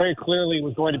trade, very clearly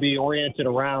was going to be oriented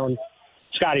around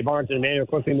Scotty Barnes and Emmanuel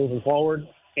quickly moving forward.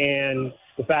 And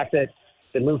the fact that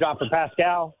they moved on from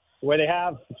Pascal the way they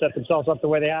have, set themselves up the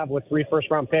way they have with 3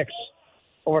 first-round picks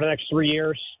over the next 3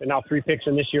 years, and now 3 picks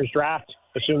in this year's draft,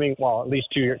 assuming, at least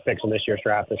 2 picks in this year's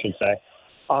draft, I should say.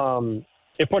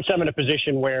 It puts them in a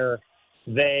position where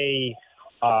they're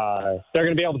going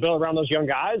to be able to build around those young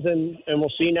guys, and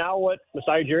we'll see now what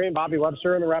Masai Ujiri and Bobby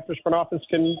Webster and the Raptors front office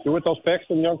can do with those picks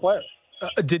and young players.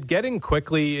 Did getting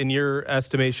quickly, in your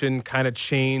estimation, kind of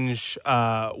change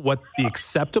what the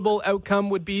acceptable outcome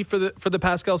would be for the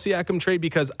Pascal Siakam trade?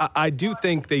 Because I do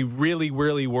think they really,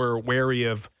 really were wary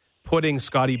of putting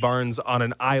Scotty Barnes on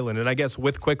an island. And I guess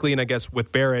with Quickly and I guess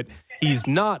with Barrett, he's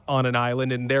not on an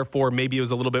island, and therefore maybe it was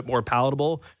a little bit more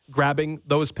palatable grabbing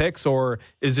those picks? Or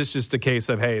is this just a case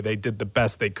of, hey, they did the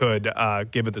best they could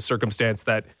given the circumstance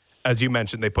that, as you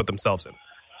mentioned, they put themselves in?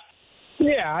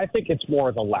 Yeah, I think it's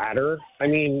more the latter. I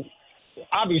mean,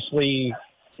 obviously,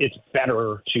 it's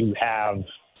better to have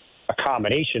a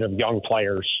combination of young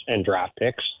players and draft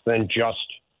picks than just,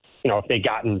 if they'd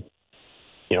gotten,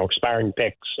 expiring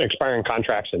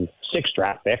contracts and 6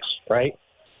 draft picks, right?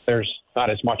 There's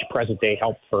not as much present day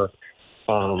help for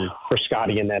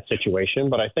Scotty in that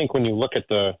situation. But I think when you look at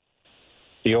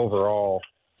the overall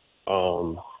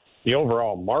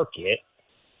market,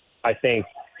 I think,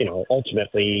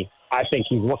 ultimately, I think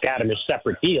you look at them as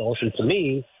separate deals. And to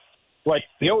me, what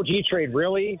the OG trade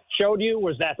really showed you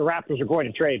was that the Raptors are going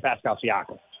to trade Pascal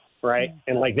Siakam, right?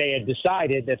 And they had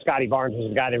decided that Scotty Barnes was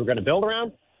the guy they were going to build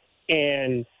around.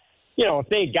 And, if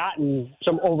they had gotten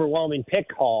some overwhelming pick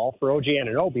haul for OG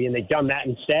Anunoby and they'd done that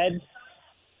instead,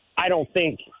 I don't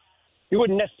think you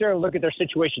wouldn't necessarily look at their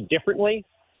situation differently.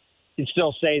 You'd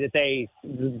still say that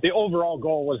the overall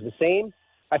goal was the same.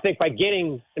 I think by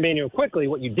getting Emmanuel Quickly,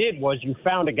 what you did was you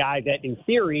found a guy that, in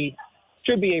theory,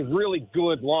 should be a really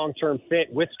good long-term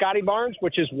fit with Scotty Barnes,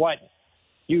 which is what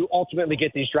you ultimately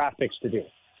get these draft picks to do,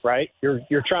 right?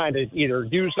 You're trying to either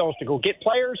use those to go get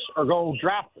players or go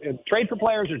trade for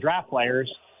players or draft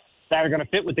players that are going to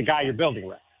fit with the guy you're building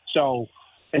with. So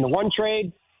in the one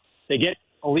trade, they get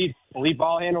a lead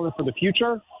ball handler for the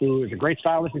future who is a great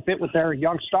stylistic fit with their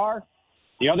young star.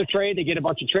 The other trade, they get a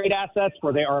bunch of trade assets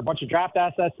where they are a bunch of draft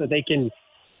assets that they can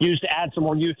use to add some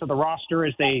more youth to the roster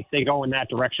as they go in that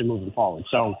direction moving forward.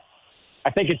 So I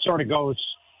think it sort of goes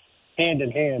hand in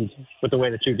hand with the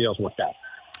way the 2 deals worked out.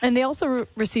 And they also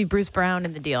received Bruce Brown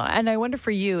in the deal. And I wonder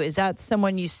for you, is that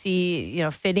someone you see,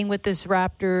 fitting with this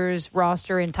Raptors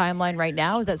roster and timeline right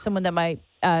now? Is that someone that might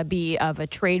be of a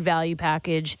trade value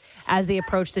package as they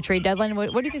approach the trade deadline?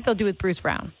 What do you think they'll do with Bruce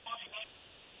Brown?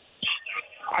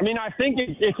 I mean, I think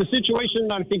it's a situation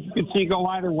I think you could see go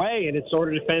either way, and it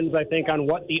sort of depends, I think, on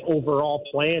what the overall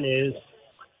plan is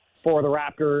for the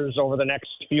Raptors over the next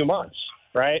few months,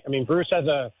 right? I mean, Bruce has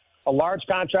a large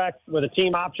contract with a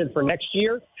team option for next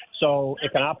year, so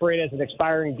it can operate as an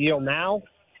expiring deal now,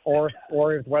 or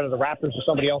whether the Raptors or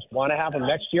somebody else want to have him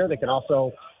next year, they can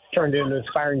also turn it into an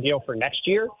expiring deal for next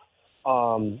year,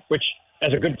 which,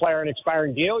 as a good player in an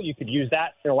expiring deal, you could use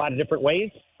that in a lot of different ways,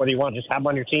 whether you want to just have him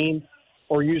on your team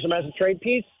or use them as a trade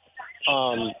piece.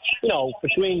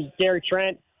 Between Gary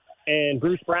Trent and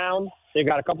Bruce Brown, they've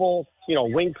got a couple,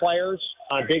 wing players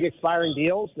on big expiring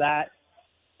deals that,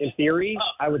 in theory,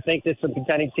 I would think that some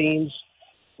contending teams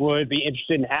would be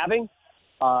interested in having,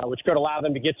 which could allow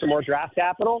them to get some more draft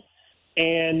capital.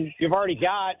 And you've already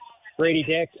got Grady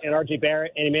Dick and RJ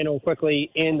Barrett and Emmanuel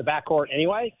Quickly in the backcourt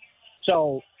anyway.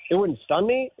 So it wouldn't stun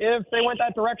me if they went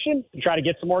that direction to try to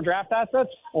get some more draft assets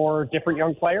or different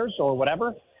young players or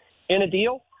whatever in a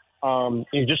deal.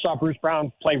 You just saw Bruce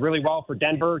Brown play really well for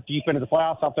Denver deep into the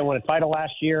playoffs, helped them win a title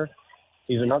last year.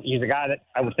 He's a guy that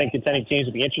I would think contending teams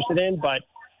would be interested in, but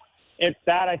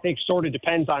that I think sort of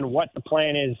depends on what the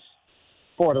plan is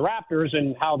for the Raptors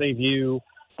and how they view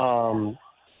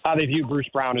Bruce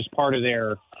Brown as part of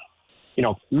their,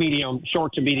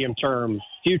 short to medium term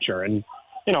future. And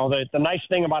the nice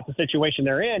thing about the situation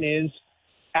they're in is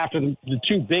after the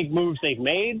 2 big moves they've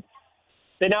made,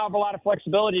 they now have a lot of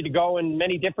flexibility to go in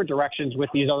many different directions with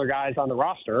these other guys on the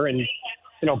roster. And,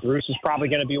 Bruce is probably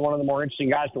going to be one of the more interesting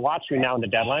guys to watch between now and the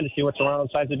deadline to see what Toronto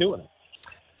decides to do with him.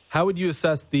 How would you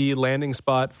assess the landing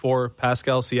spot for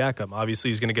Pascal Siakam? Obviously,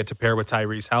 he's going to get to pair with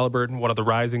Tyrese Halliburton, one of the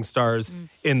rising stars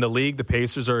in the league. The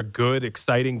Pacers are a good,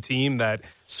 exciting team that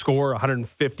score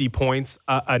 150 points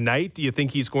a night. Do you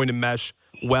think he's going to mesh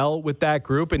well with that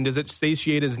group? And does it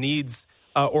satiate his needs,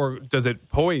 or does it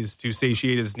poise to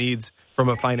satiate his needs from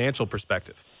a financial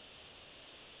perspective?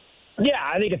 Yeah,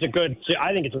 I think it's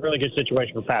a really good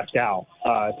situation for Pascal.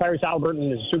 Tyrese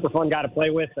Halliburton is a super fun guy to play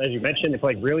with. As you mentioned, they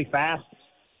play really fast.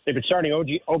 They've been starting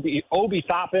Obi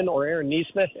Toppin or Aaron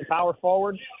Nesmith at power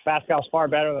forward. Pascal's far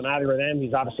better than either of them.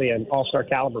 He's obviously an all-star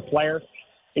caliber player.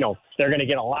 They're going to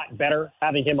get a lot better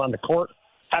having him on the court.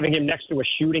 Having him next to a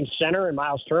shooting center and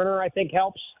Miles Turner, I think,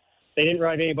 helps. They didn't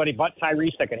really have anybody but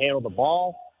Tyrese that could handle the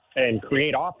ball and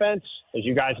create offense. As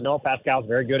you guys know, Pascal's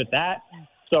very good at that.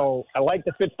 So I like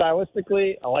the fit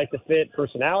stylistically. I like the fit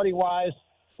personality-wise.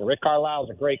 Rick Carlisle's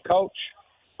a great coach.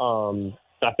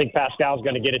 I think Pascal's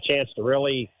going to get a chance to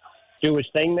really do his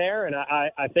thing there. And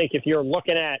I think if you're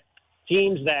looking at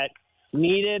teams that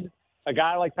needed a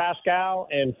guy like Pascal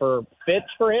and for fits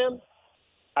for him,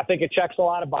 I think it checks a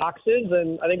lot of boxes.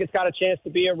 And I think it's got a chance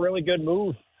to be a really good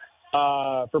move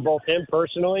for both him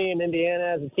personally and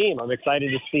Indiana as a team. I'm excited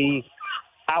to see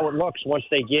how it looks once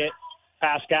they get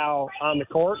Pascal on the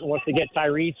court and once they get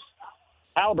Tyrese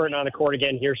Halliburton on the court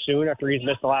again here soon after he's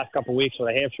missed the last couple of weeks with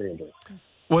a hamstring injury.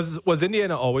 Was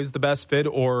Indiana always the best fit,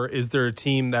 or is there a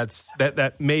team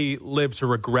that may live to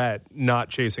regret not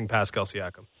chasing Pascal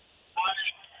Siakam?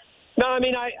 No, I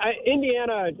mean,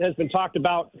 Indiana has been talked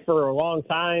about for a long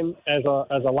time as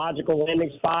a logical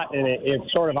landing spot, and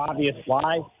it's sort of obvious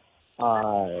why.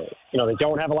 They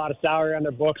don't have a lot of salary on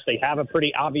their books. They have a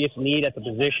pretty obvious need at the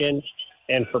position,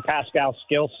 and for Pascal's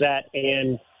skill set,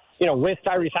 and with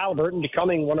Tyrese Halliburton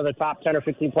becoming one of the top 10 or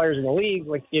 15 players in the league,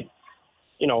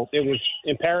 it was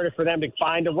imperative for them to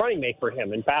find a running mate for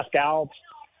him. And Pascal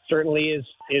certainly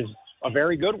is a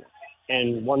very good one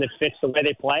and one that fits the way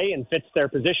they play and fits their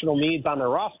positional needs on their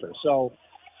roster. So,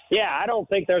 yeah, I don't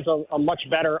think there's a much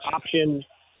better option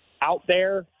out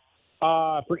there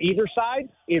for either side,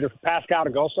 either for Pascal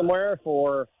to go somewhere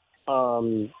or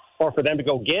for them to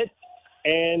go get.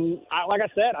 And like I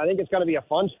said, I think it's going to be a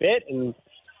fun fit. And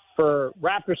for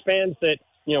Raptors fans that,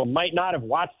 might not have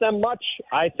watched them much,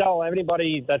 I tell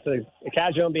anybody that's a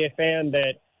casual NBA fan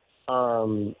that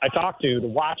I talk to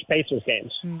watch Pacers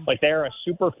games. Like, they're a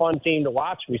super fun team to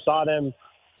watch. We saw them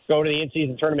go to the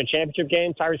in-season tournament championship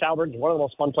game. Tyrese Halliburton is one of the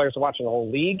most fun players to watch in the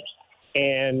whole league.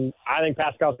 And I think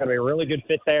Pascal's going to be a really good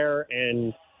fit there,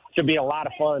 and should be a lot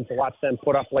of fun to watch them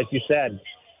put up, like you said,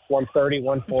 130,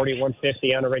 140,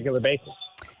 150 on a regular basis.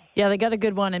 Yeah, they got a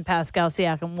good one in Pascal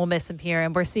Siakam. We'll miss him here.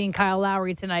 And we're seeing Kyle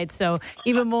Lowry tonight, so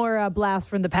even more blast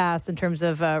from the past in terms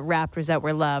of Raptors that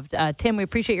were loved. Tim, we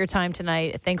appreciate your time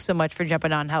tonight. Thanks so much for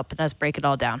jumping on and helping us break it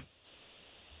all down.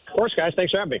 Of course, guys.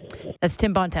 Thanks for having me. That's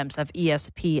Tim Bontemps of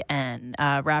ESPN.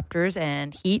 Raptors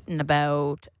and Heat in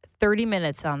about 30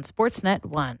 minutes on Sportsnet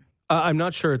 1. I'm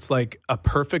not sure it's like a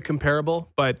perfect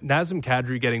comparable, but Nazem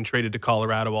Kadri getting traded to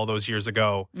Colorado all those years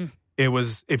ago, it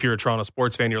was, if you're a Toronto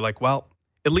sports fan, you're like, well,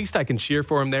 at least I can cheer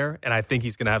for him there, and I think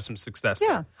he's going to have some success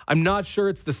there. I'm not sure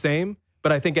it's the same,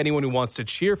 but I think anyone who wants to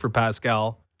cheer for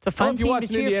Pascal, it's a fun if you team watch to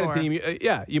an cheer Indiana for.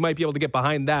 team, you might be able to get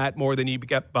behind that more than you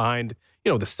get behind,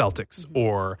 the Celtics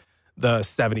or the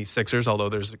 76ers, although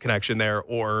there's a connection there,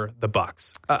 or the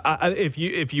Bucks. If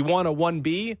you want a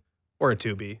 1B or a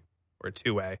 2B or a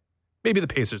 2A, maybe the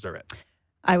Pacers are it.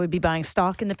 I would be buying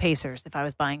stock in the Pacers if I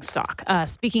was buying stock.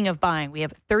 Speaking of buying, we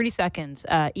have 30 seconds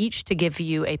each to give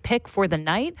you a pick for the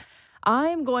night.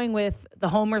 I'm going with the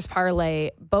Homers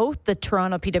parlay. Both the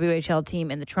Toronto PWHL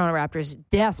team and the Toronto Raptors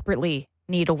desperately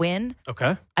need a win.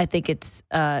 Okay. I think it's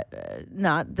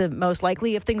not the most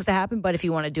likely of things to happen, but if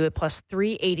you want to do it, plus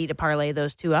 380 to parlay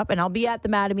those two up. And I'll be at the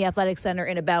Mattamy Athletic Center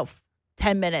in about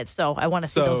 10 minutes, so I want to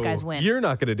see those guys win. You're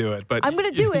not going to do it, but I'm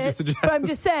going to do it, but I'm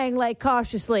just saying, like,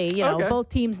 cautiously, both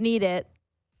teams need it.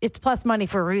 It's plus money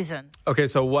for a reason. Okay,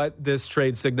 so what this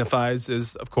trade signifies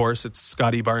is, of course, it's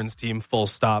Scotty Barnes' team, full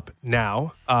stop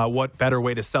now. What better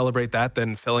way to celebrate that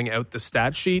than filling out the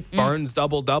stat sheet? Barnes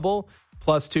double-double,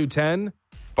 plus 210.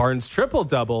 Barnes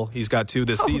triple-double. He's got 2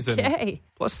 this season.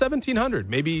 Plus 1,700.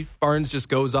 Maybe Barnes just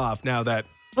goes off now that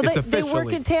it's officially they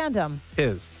work in tandem.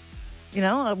 His.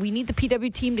 We need the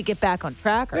PW team to get back on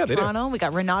track. Or Toronto. We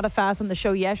got Renata Fass on the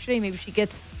show yesterday. Maybe she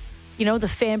gets, the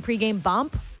fan pregame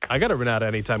bump. I got a Renata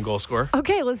anytime goal scorer.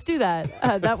 Okay, let's do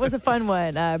that. That was a fun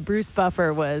one. Bruce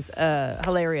Buffer was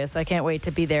hilarious. I can't wait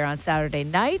to be there on Saturday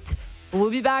night. We'll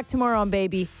be back tomorrow on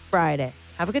Baby Friday.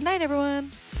 Have a good night,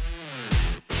 everyone.